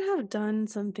you could have done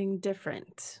something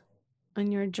different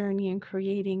on your journey in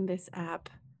creating this app,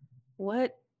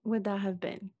 what would that have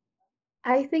been?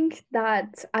 I think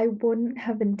that I wouldn't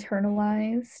have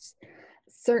internalized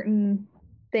certain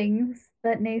things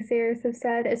that naysayers have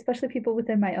said, especially people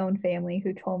within my own family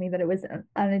who told me that it was an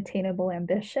unattainable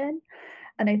ambition.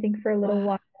 And I think for a little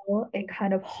Wow. while, it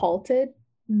kind of halted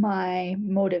my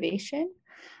motivation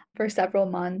for several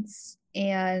months.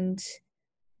 And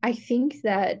I think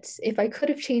that if I could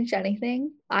have changed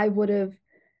anything, I would have,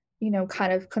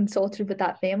 kind of consulted with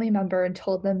that family member and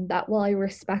told them that while I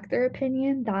respect their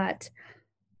opinion, that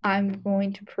I'm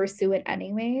going to pursue it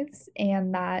anyways,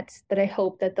 and that I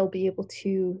hope that they'll be able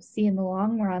to see in the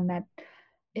long run that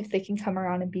if they can come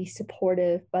around and be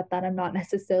supportive, but that I'm not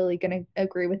necessarily going to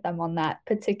agree with them on that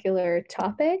particular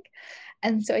topic.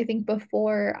 And so I think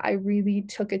before I really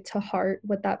took it to heart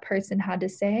what that person had to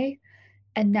say,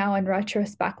 and now in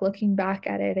retrospect, looking back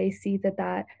at it, I see that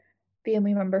that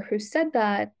family member who said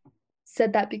that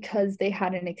because they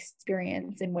had an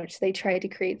experience in which they tried to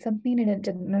create something and it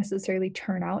didn't necessarily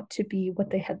turn out to be what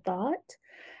they had thought.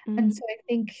 And Mm. so I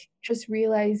think just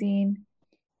realizing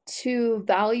to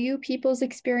value people's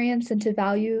experience and to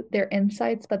value their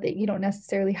insights, but that you don't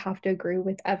necessarily have to agree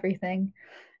with everything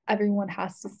everyone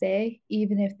has to say,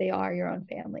 even if they are your own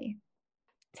family.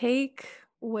 Take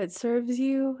what serves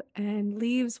you and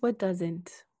leaves what doesn't.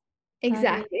 That is,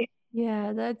 Exactly.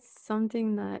 yeah, that's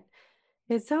something that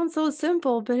it sounds so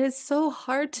simple, but it's so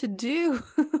hard to do.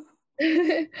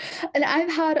 And I've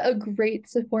had a great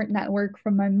support network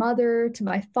from my mother to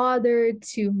my father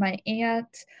to my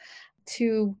aunt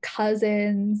to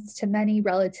cousins to many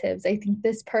relatives. I think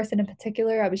this person in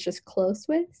particular I was just close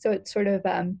with, so it sort of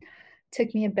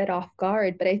took me a bit off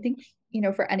guard. But I think,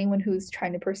 for anyone who's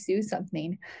trying to pursue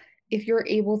something, if you're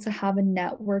able to have a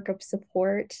network of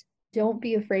support, don't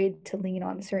be afraid to lean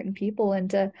on certain people and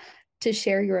to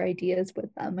share your ideas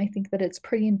with them. I think that it's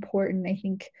pretty important. I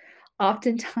think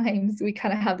oftentimes we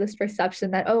kind of have this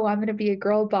perception that, oh, I'm going to be a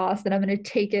girl boss and I'm going to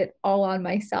take it all on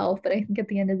myself. But I think at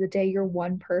the end of the day, you're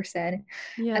one person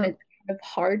and Yep. it's kind of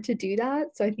hard to do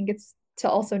that. So I think it's to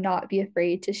also not be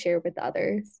afraid to share with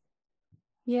others.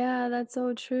 Yeah, that's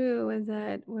so true. Is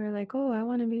that we're like, oh, I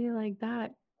want to be like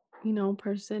that,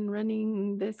 person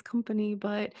running this company.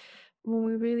 But when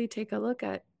we really take a look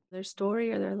at their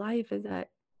story or their life, is that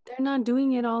they're not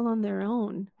doing it all on their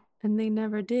own. And they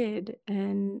never did.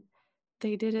 And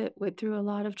they did it with through a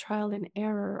lot of trial and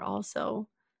error also.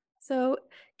 So,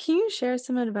 can you share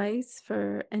some advice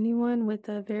for anyone with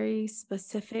a very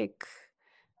specific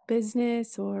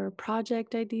business or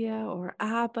project idea or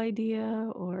app idea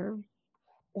or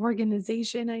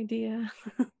organization idea?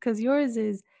 Because yours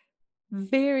is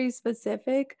very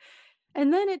specific.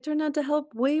 And then it turned out to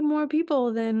help way more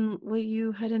people than what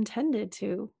you had intended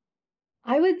to.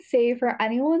 I would say for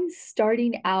anyone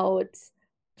starting out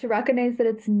to recognize that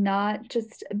it's not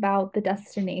just about the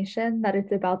destination, that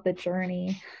it's about the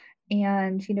journey.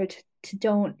 And, to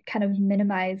don't kind of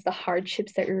minimize the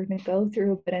hardships that you're going to go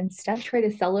through, but instead try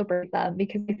to celebrate them.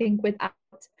 Because I think without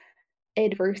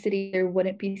adversity, there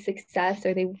wouldn't be success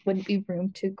or they wouldn't be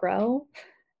room to grow.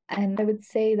 And I would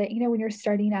say that, when you're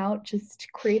starting out, just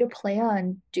create a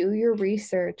plan, do your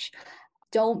research.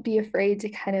 Don't be afraid to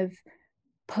kind of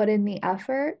put in the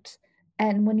effort.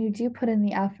 And when you do put in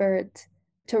the effort,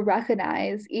 to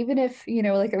recognize, even if,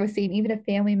 like I was saying, even if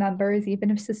family members,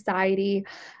 even if society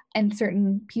and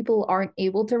certain people aren't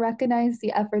able to recognize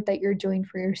the effort that you're doing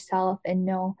for yourself, and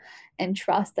know and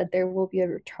trust that there will be a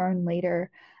return later.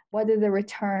 Whether the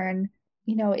return,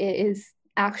 it is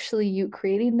actually you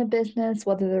creating the business,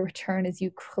 whether the return is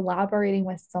you collaborating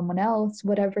with someone else,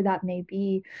 whatever that may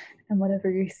be, and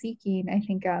whatever you're seeking, I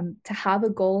think to have a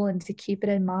goal and to keep it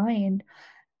in mind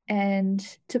and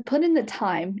to put in the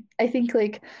time. I think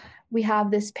like we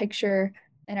have this picture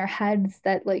in our heads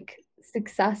that like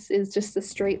success is just a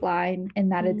straight line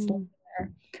and that it's Mm,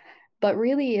 linear. But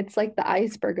really, it's like the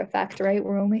iceberg effect, right?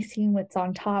 We're only seeing what's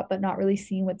on top, but not really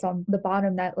seeing what's on the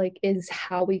bottom that like is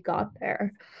how we got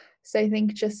there. So I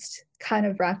think just kind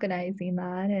of recognizing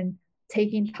that and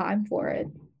taking time for it.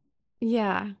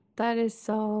 yeah, that is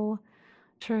so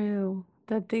true.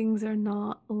 That things are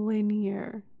not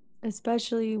linear,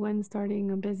 especially when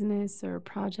starting a business or a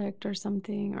project or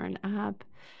something or an app.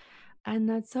 And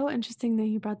that's so interesting that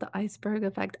you brought the iceberg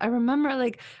effect. I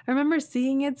remember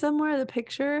seeing it somewhere, the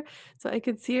picture, so I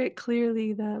could see it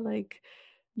clearly that like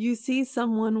you see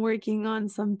someone working on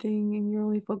something and you're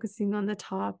only focusing on the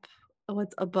top,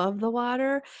 what's above the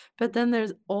water, but then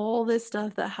there's all this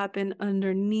stuff that happened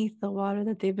underneath the water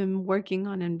that they've been working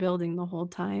on and building the whole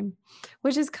time,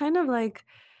 which is kind of like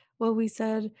what we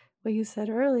said, what you said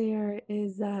earlier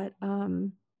is that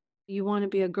you want to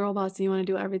be a girl boss and you want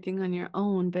to do everything on your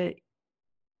own, but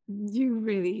you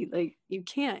really like you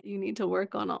can't. You need to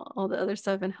work on all the other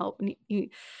stuff and help.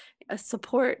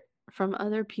 Support from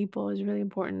other people is really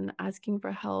important. Asking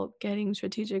for help, getting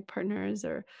strategic partners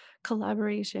or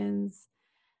collaborations.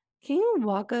 Can you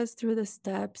walk us through the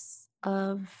steps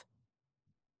of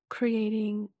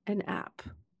creating an app?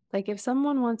 Like, if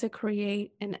someone wants to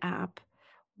create an app,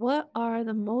 what are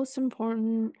the most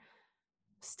important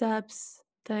steps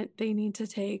that they need to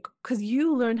take? Because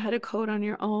you learned how to code on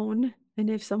your own. And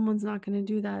if someone's not going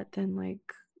to do that, then like,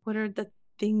 what are the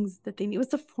things that they need?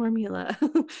 What's the formula?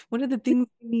 What are the things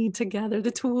they need to gather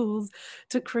the tools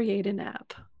to create an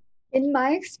app? In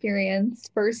my experience,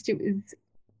 first it was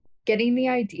getting the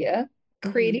idea,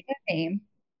 Hmm. creating a name,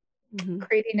 Hmm.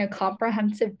 creating a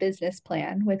comprehensive business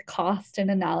plan with cost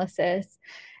and analysis,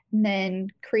 and then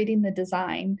creating the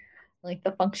design, like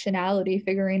the functionality,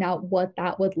 figuring out what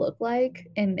that would look like.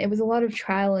 And it was a lot of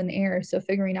trial and error. So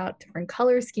figuring out different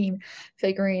color scheme,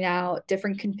 figuring out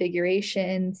different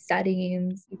configurations,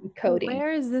 settings, coding.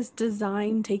 Where is this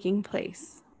design taking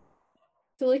place?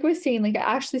 So like I was saying, like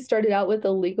I actually started out with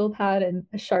a legal pad and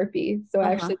a Sharpie. So I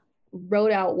Uh-huh. actually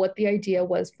wrote out what the idea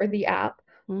was for the app,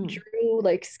 Mm. drew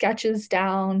like sketches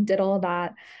down, did all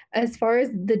that. As far as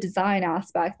the design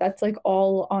aspect, that's like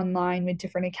all online with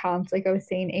different accounts. Like I was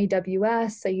saying,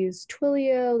 AWS, I use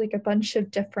Twilio, like a bunch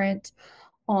of different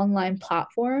online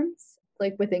platforms,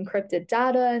 like with encrypted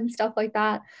data and stuff like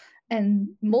that, and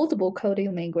multiple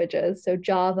coding languages, so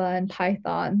Java and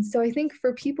Python. So I think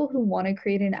for people who want to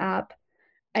create an app,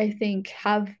 I think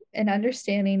have an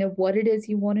understanding of what it is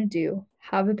you want to do,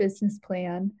 have a business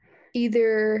plan,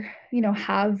 either,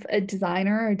 have a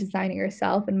designer or design it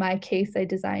yourself. In my case, I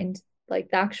designed like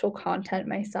the actual content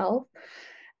myself.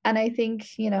 And I think,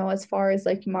 as far as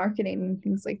like marketing and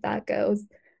things like that goes,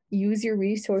 use your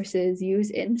resources,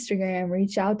 use Instagram,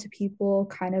 reach out to people,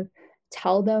 kind of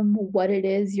tell them what it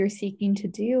is you're seeking to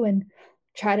do and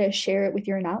try to share it with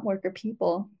your network of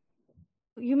people.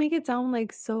 You make it sound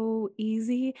like so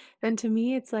easy, and to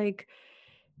me, it's like,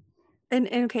 and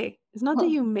okay, it's not that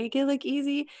Huh. you make it look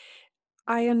easy.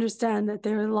 I understand that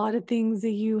there are a lot of things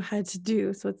that you had to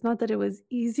do, so it's not that it was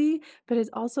easy, but it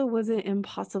also wasn't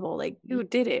impossible, like, you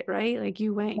did it, right? Like,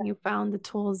 you went and you found the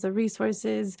tools, the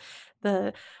resources,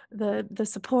 the the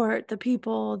support, the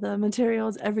people, the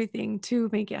materials, everything to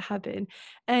make it happen,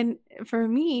 and for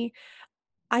me,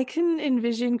 I can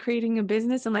envision creating a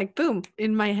business and like, boom,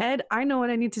 in my head, I know what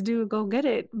I need to do, go get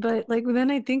it. But like then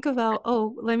I think about,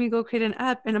 oh, let me go create an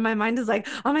app. And my mind is like,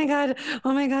 oh my God,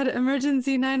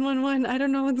 emergency 911. I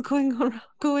don't know what's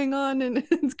going on. And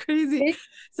it's crazy. It,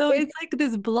 So it, it's like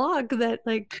this block that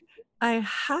like I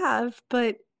have,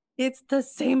 but it's the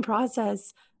same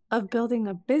process of building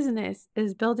a business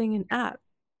is building an app.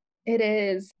 it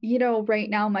is. You know, right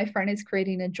now my friend is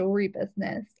creating a jewelry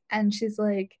business and she's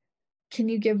like, can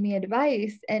you give me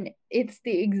advice? And it's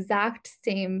the exact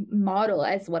same model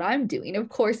as what I'm doing. Of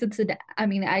course,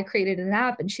 I created an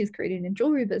app and she's creating a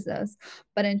jewelry business.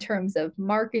 But in terms of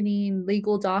marketing,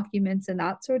 legal documents, and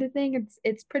that sort of thing,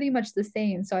 it's pretty much the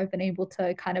same. So I've been able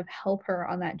to kind of help her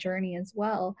on that journey as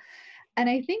well. And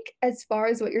I think as far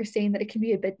as what you're saying, that it can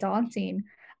be a bit daunting.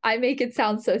 I make it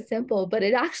sound so simple, but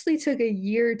it actually took a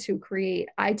year to create.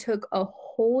 I took a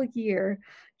whole year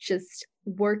just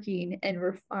working and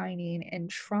refining and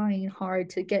trying hard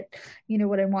to get,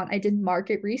 what I want. I did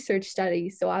market research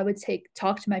studies. So I would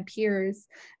talk to my peers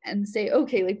and say,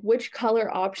 okay, like which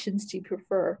color options do you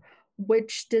prefer?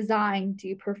 Which design do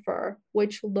you prefer?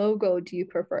 Which logo do you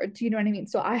prefer? Do you know what I mean?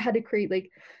 So I had to create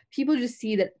like people just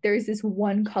see that there's this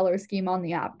one color scheme on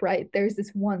the app, right? There's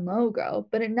this one logo,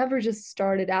 but it never just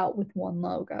started out with one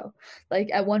logo. Like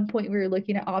at one point, we were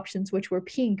looking at options which were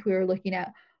pink. We were looking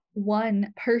at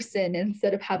one person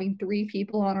instead of having three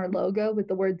people on our logo with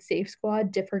the word Safe Squad,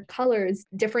 different colors,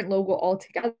 different logo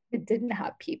altogether. It didn't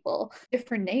have people,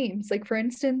 different names. Like, for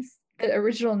instance, the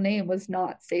original name was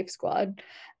not Safe Squad.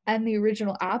 And the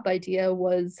original app idea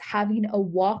was having a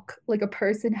walk, like a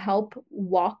person help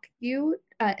walk you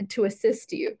to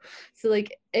assist you. So,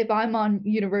 like, if I'm on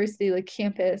university, like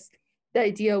campus, the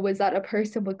idea was that a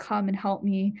person would come and help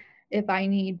me if I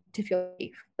need to feel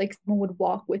safe. Like someone would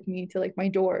walk with me to like my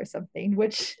door or something,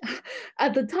 which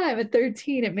at the time at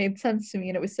 13, it made sense to me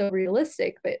and it was so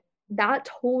realistic. But that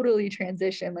totally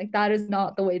transitioned. Like that is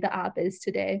not the way the app is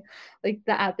today. Like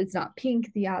the app is not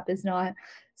pink, the app is not.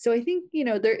 So I think,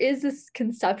 there is this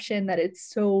conception that it's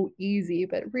so easy,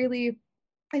 but really,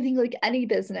 I think like any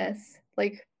business,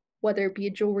 like whether it be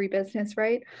a jewelry business,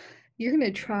 right? You're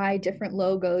going to try different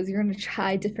logos, you're going to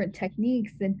try different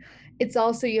techniques. And it's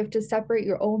also, you have to separate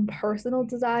your own personal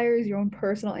desires, your own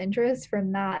personal interests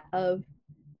from that of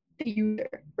the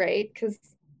user, right? Because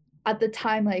at the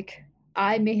time, like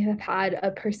I may have had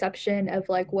a perception of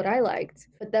like what I liked,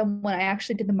 but then when I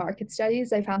actually did the market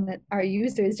studies, I found that our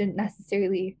users didn't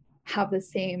necessarily have the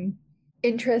same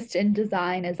interest in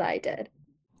design as I did.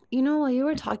 While you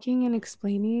were talking and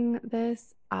explaining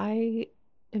this, it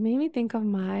made me think of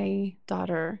my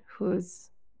daughter who's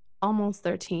almost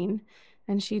 13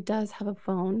 and she does have a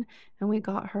phone, and we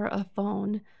got her a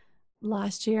phone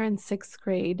last year in 6th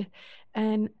grade.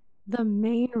 And the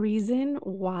main reason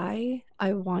why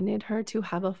I wanted her to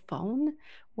have a phone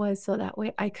was so that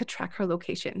way I could track her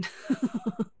location.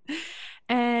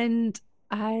 And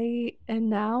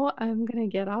now I'm gonna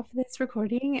get off this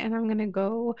recording and I'm gonna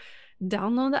go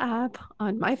download the app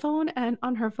on my phone and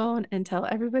on her phone and tell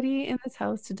everybody in this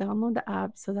house to download the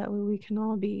app so that way we can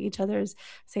all be each other's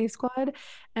safe squad.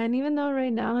 And even though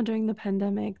right now during the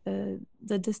pandemic, the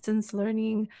distance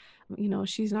learning,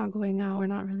 she's not going out, we're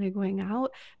not really going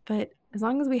out, but as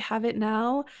long as we have it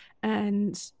now,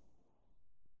 and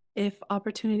if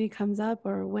opportunity comes up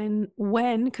or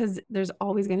when because there's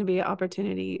always going to be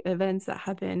opportunity events that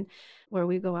happen where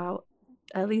we go out,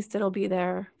 at least it'll be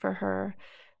there for her.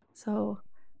 So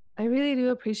I really do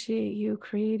appreciate you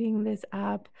creating this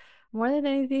app. More than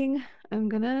anything, I'm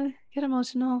gonna get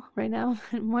emotional right now.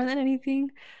 More than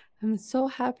anything, I'm so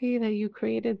happy that you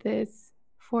created this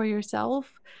for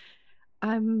yourself.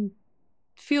 I'm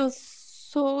feel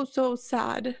so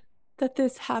sad that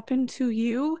this happened to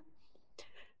you,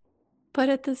 but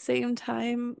at the same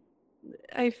time,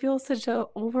 I feel such a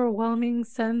overwhelming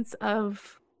sense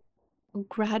of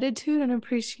gratitude and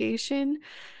appreciation.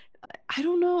 I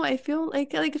don't know, I feel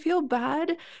like I feel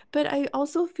bad, but I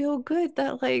also feel good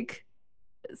that like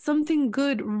something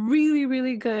good, really,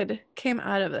 really good came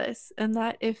out of this. And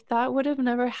that if that would have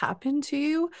never happened to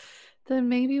you, then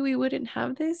maybe we wouldn't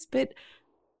have this. But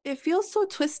it feels so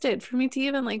twisted for me to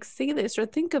even like say this or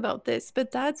think about this,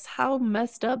 but that's how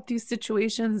messed up these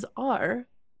situations are,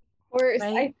 Or I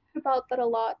right? think about that a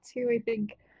lot too. I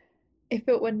think if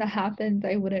it wouldn't have happened,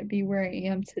 I wouldn't be where I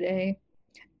am today.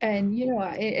 And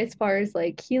as far as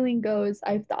like healing goes,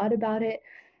 I've thought about it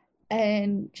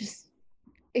and just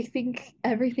I think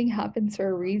everything happens for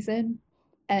a reason.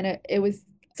 And it was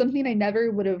something I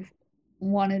never would have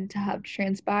wanted to have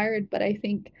transpired, but I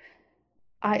think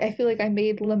I feel like I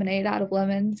made lemonade out of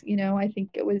lemons. I think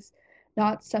it was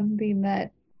not something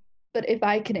that But if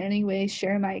I can anyway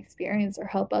share my experience or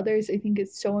help others, I think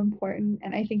it's so important.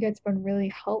 And I think it's been really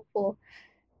helpful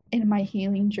in my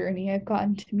healing journey. I've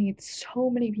gotten to meet so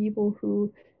many people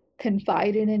who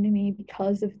confided in me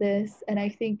because of this. And I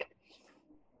think,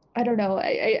 I don't know,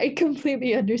 I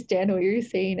completely understand what you're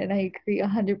saying, and I agree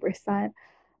 100%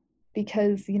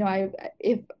 because,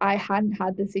 if I hadn't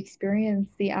had this experience,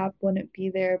 the app wouldn't be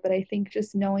there. But I think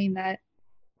just knowing that,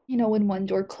 when one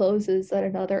door closes, that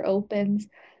another opens,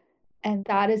 and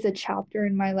that is a chapter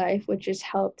in my life which has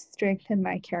helped strengthen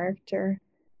my character.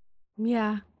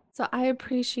 Yeah. So I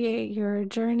appreciate your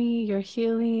journey, your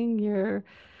healing,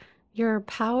 your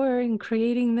power in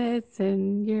creating this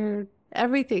and your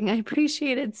everything. I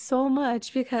appreciate it so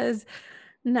much because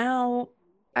now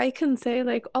I can say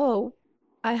like, oh,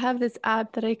 I have this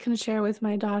app that I can share with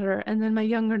my daughter and then my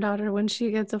younger daughter when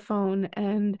she gets a phone.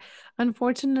 And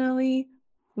unfortunately,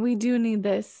 we do need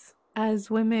this as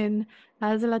women,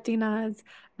 as Latinas,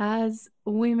 as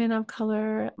women of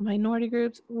color, minority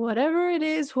groups, whatever it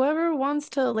is, whoever wants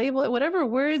to label it, whatever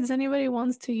words anybody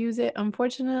wants to use it.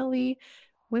 Unfortunately,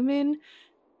 women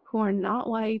who are not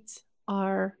white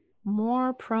are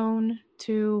more prone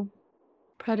to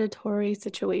predatory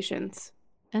situations.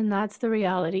 And that's the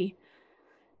reality.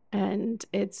 And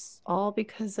it's all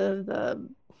because of the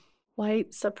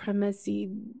white supremacy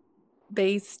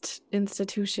based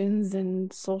institutions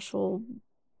and social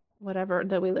whatever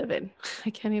that we live in. I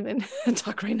can't even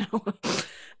talk right now.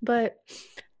 But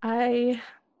I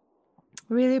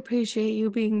really appreciate you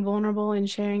being vulnerable and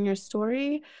sharing your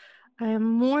story. I am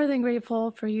more than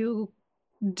grateful for you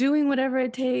doing whatever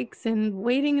it takes and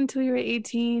waiting until you're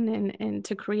 18 and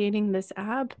to creating this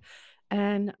app.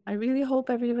 And I really hope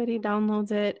everybody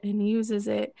downloads it and uses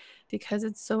it because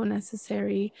it's so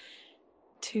necessary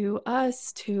to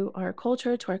us, to our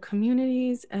culture, to our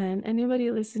communities. And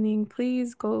anybody listening,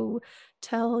 please go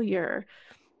tell your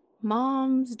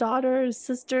moms, daughters,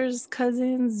 sisters,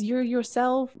 cousins,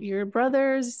 yourself, your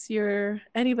brothers, your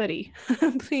anybody.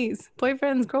 Please,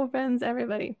 boyfriends, girlfriends,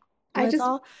 everybody. I Let's just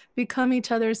all become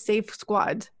each other's safe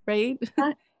squad, right?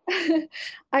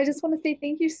 I just want to say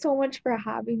thank you so much for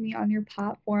having me on your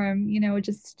platform,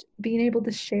 just being able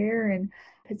to share and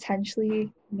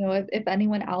potentially, if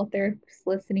anyone out there who's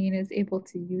listening is able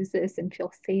to use this and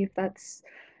feel safe, that's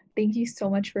thank you so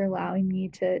much for allowing me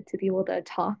to be able to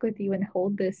talk with you and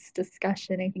hold this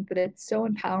discussion. I think that it's so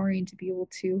empowering to be able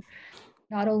to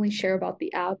not only share about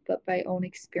the app, but my own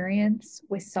experience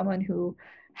with someone who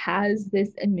has this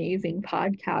amazing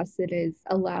podcast that is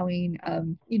allowing,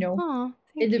 Oh, thank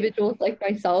you. individuals like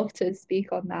myself to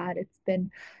speak on that.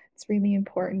 It's really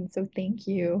important. So thank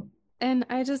you. And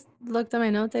I just looked at my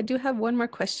notes. I do have one more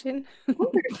question.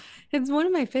 It's one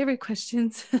of my favorite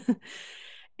questions.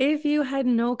 If you had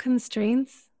no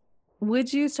constraints,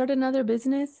 would you start another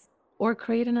business or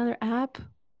create another app I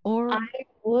or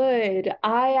would.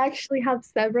 I actually have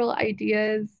several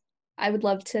ideas. I would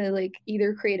love to like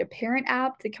either create a parent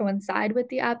app to coincide with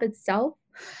the app itself,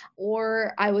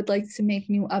 or I would like to make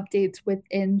new updates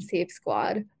within Safe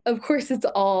Squad. Of course, it's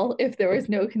all if there was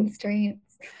no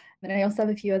constraints. And I also have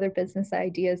a few other business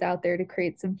ideas out there to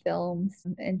create some films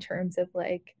in terms of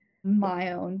like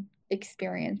my own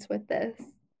experience with this. I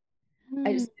Hmm.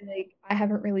 just feel like I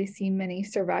haven't really seen many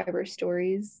survivor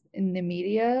stories in the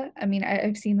media. I mean,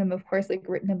 I've seen them, of course, like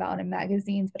written about in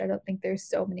magazines, but I don't think there's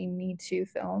so many Me Too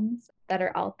films that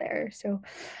are out there. So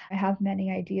I have many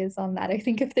ideas on that. I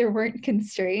think if there weren't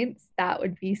constraints, that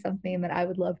would be something that I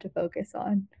would love to focus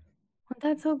on.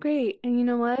 That's so great. And you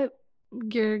know what?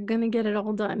 You're gonna get it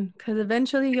all done because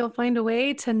eventually you'll find a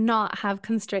way to not have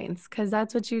constraints because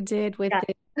that's what you did with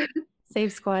Yeah, the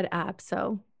Safe Squad app.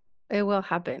 So it will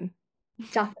happen.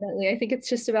 definitely. I think it's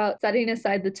just about setting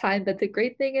aside the time. But the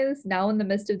great thing is now in the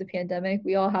midst of the pandemic,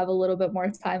 we all have a little bit more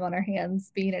time on our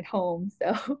hands being at home.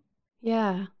 So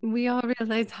Yeah, we all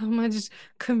realized how much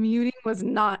commuting was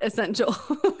not essential.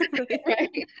 Right?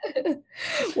 right.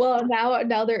 Well,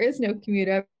 now there is no commute.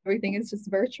 Everything is just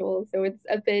virtual, so it's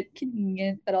a bit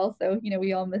convenient, but also,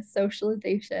 we all miss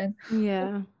socialization. Well,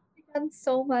 Yeah. you've done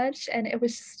so much, and it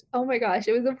was just, oh my gosh,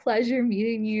 it was a pleasure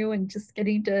meeting you and just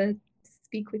getting to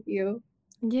speak with you.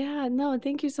 Yeah, no,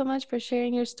 thank you so much for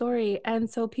sharing your story. And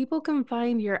so people can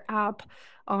find your app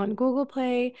on Google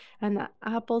Play and the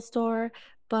Apple Store,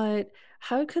 but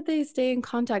how could they stay in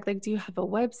contact? Like, do you have a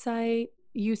website?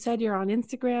 You said you're on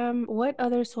Instagram. What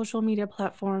other social media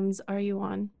platforms are you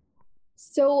on?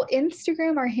 So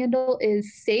Instagram, our handle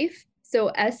is safe,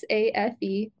 so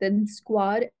SAFE, then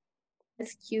squad,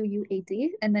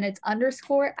 SQUAD, and then it's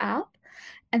underscore app.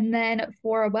 And then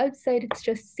for our website, it's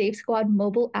just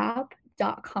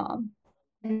safesquadmobileapp.com.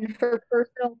 And for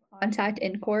personal contact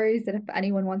inquiries, and if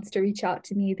anyone wants to reach out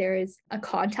to me, there is a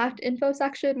contact info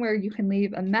section where you can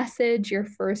leave a message, your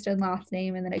first and last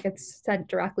name, and then it gets sent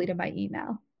directly to my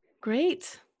email.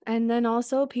 Great. And then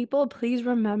also, people, please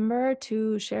remember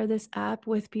to share this app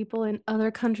with people in other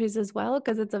countries as well,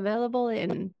 because it's available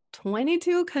in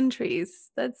 22 countries.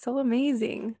 That's so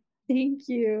amazing. Thank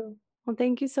you. Well,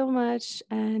 thank you so much.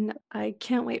 And I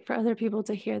can't wait for other people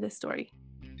to hear this story.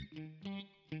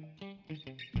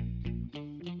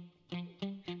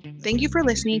 Thank you for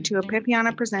listening to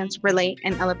Epifania Presents Relate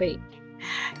and Elevate.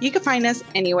 You can find us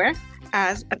anywhere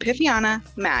as Epifania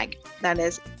Mag. That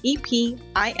is EPIFANIMAG.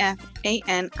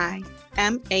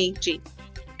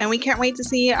 And we can't wait to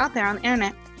see you out there on the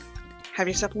internet. Have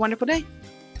yourself a wonderful day.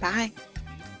 Bye.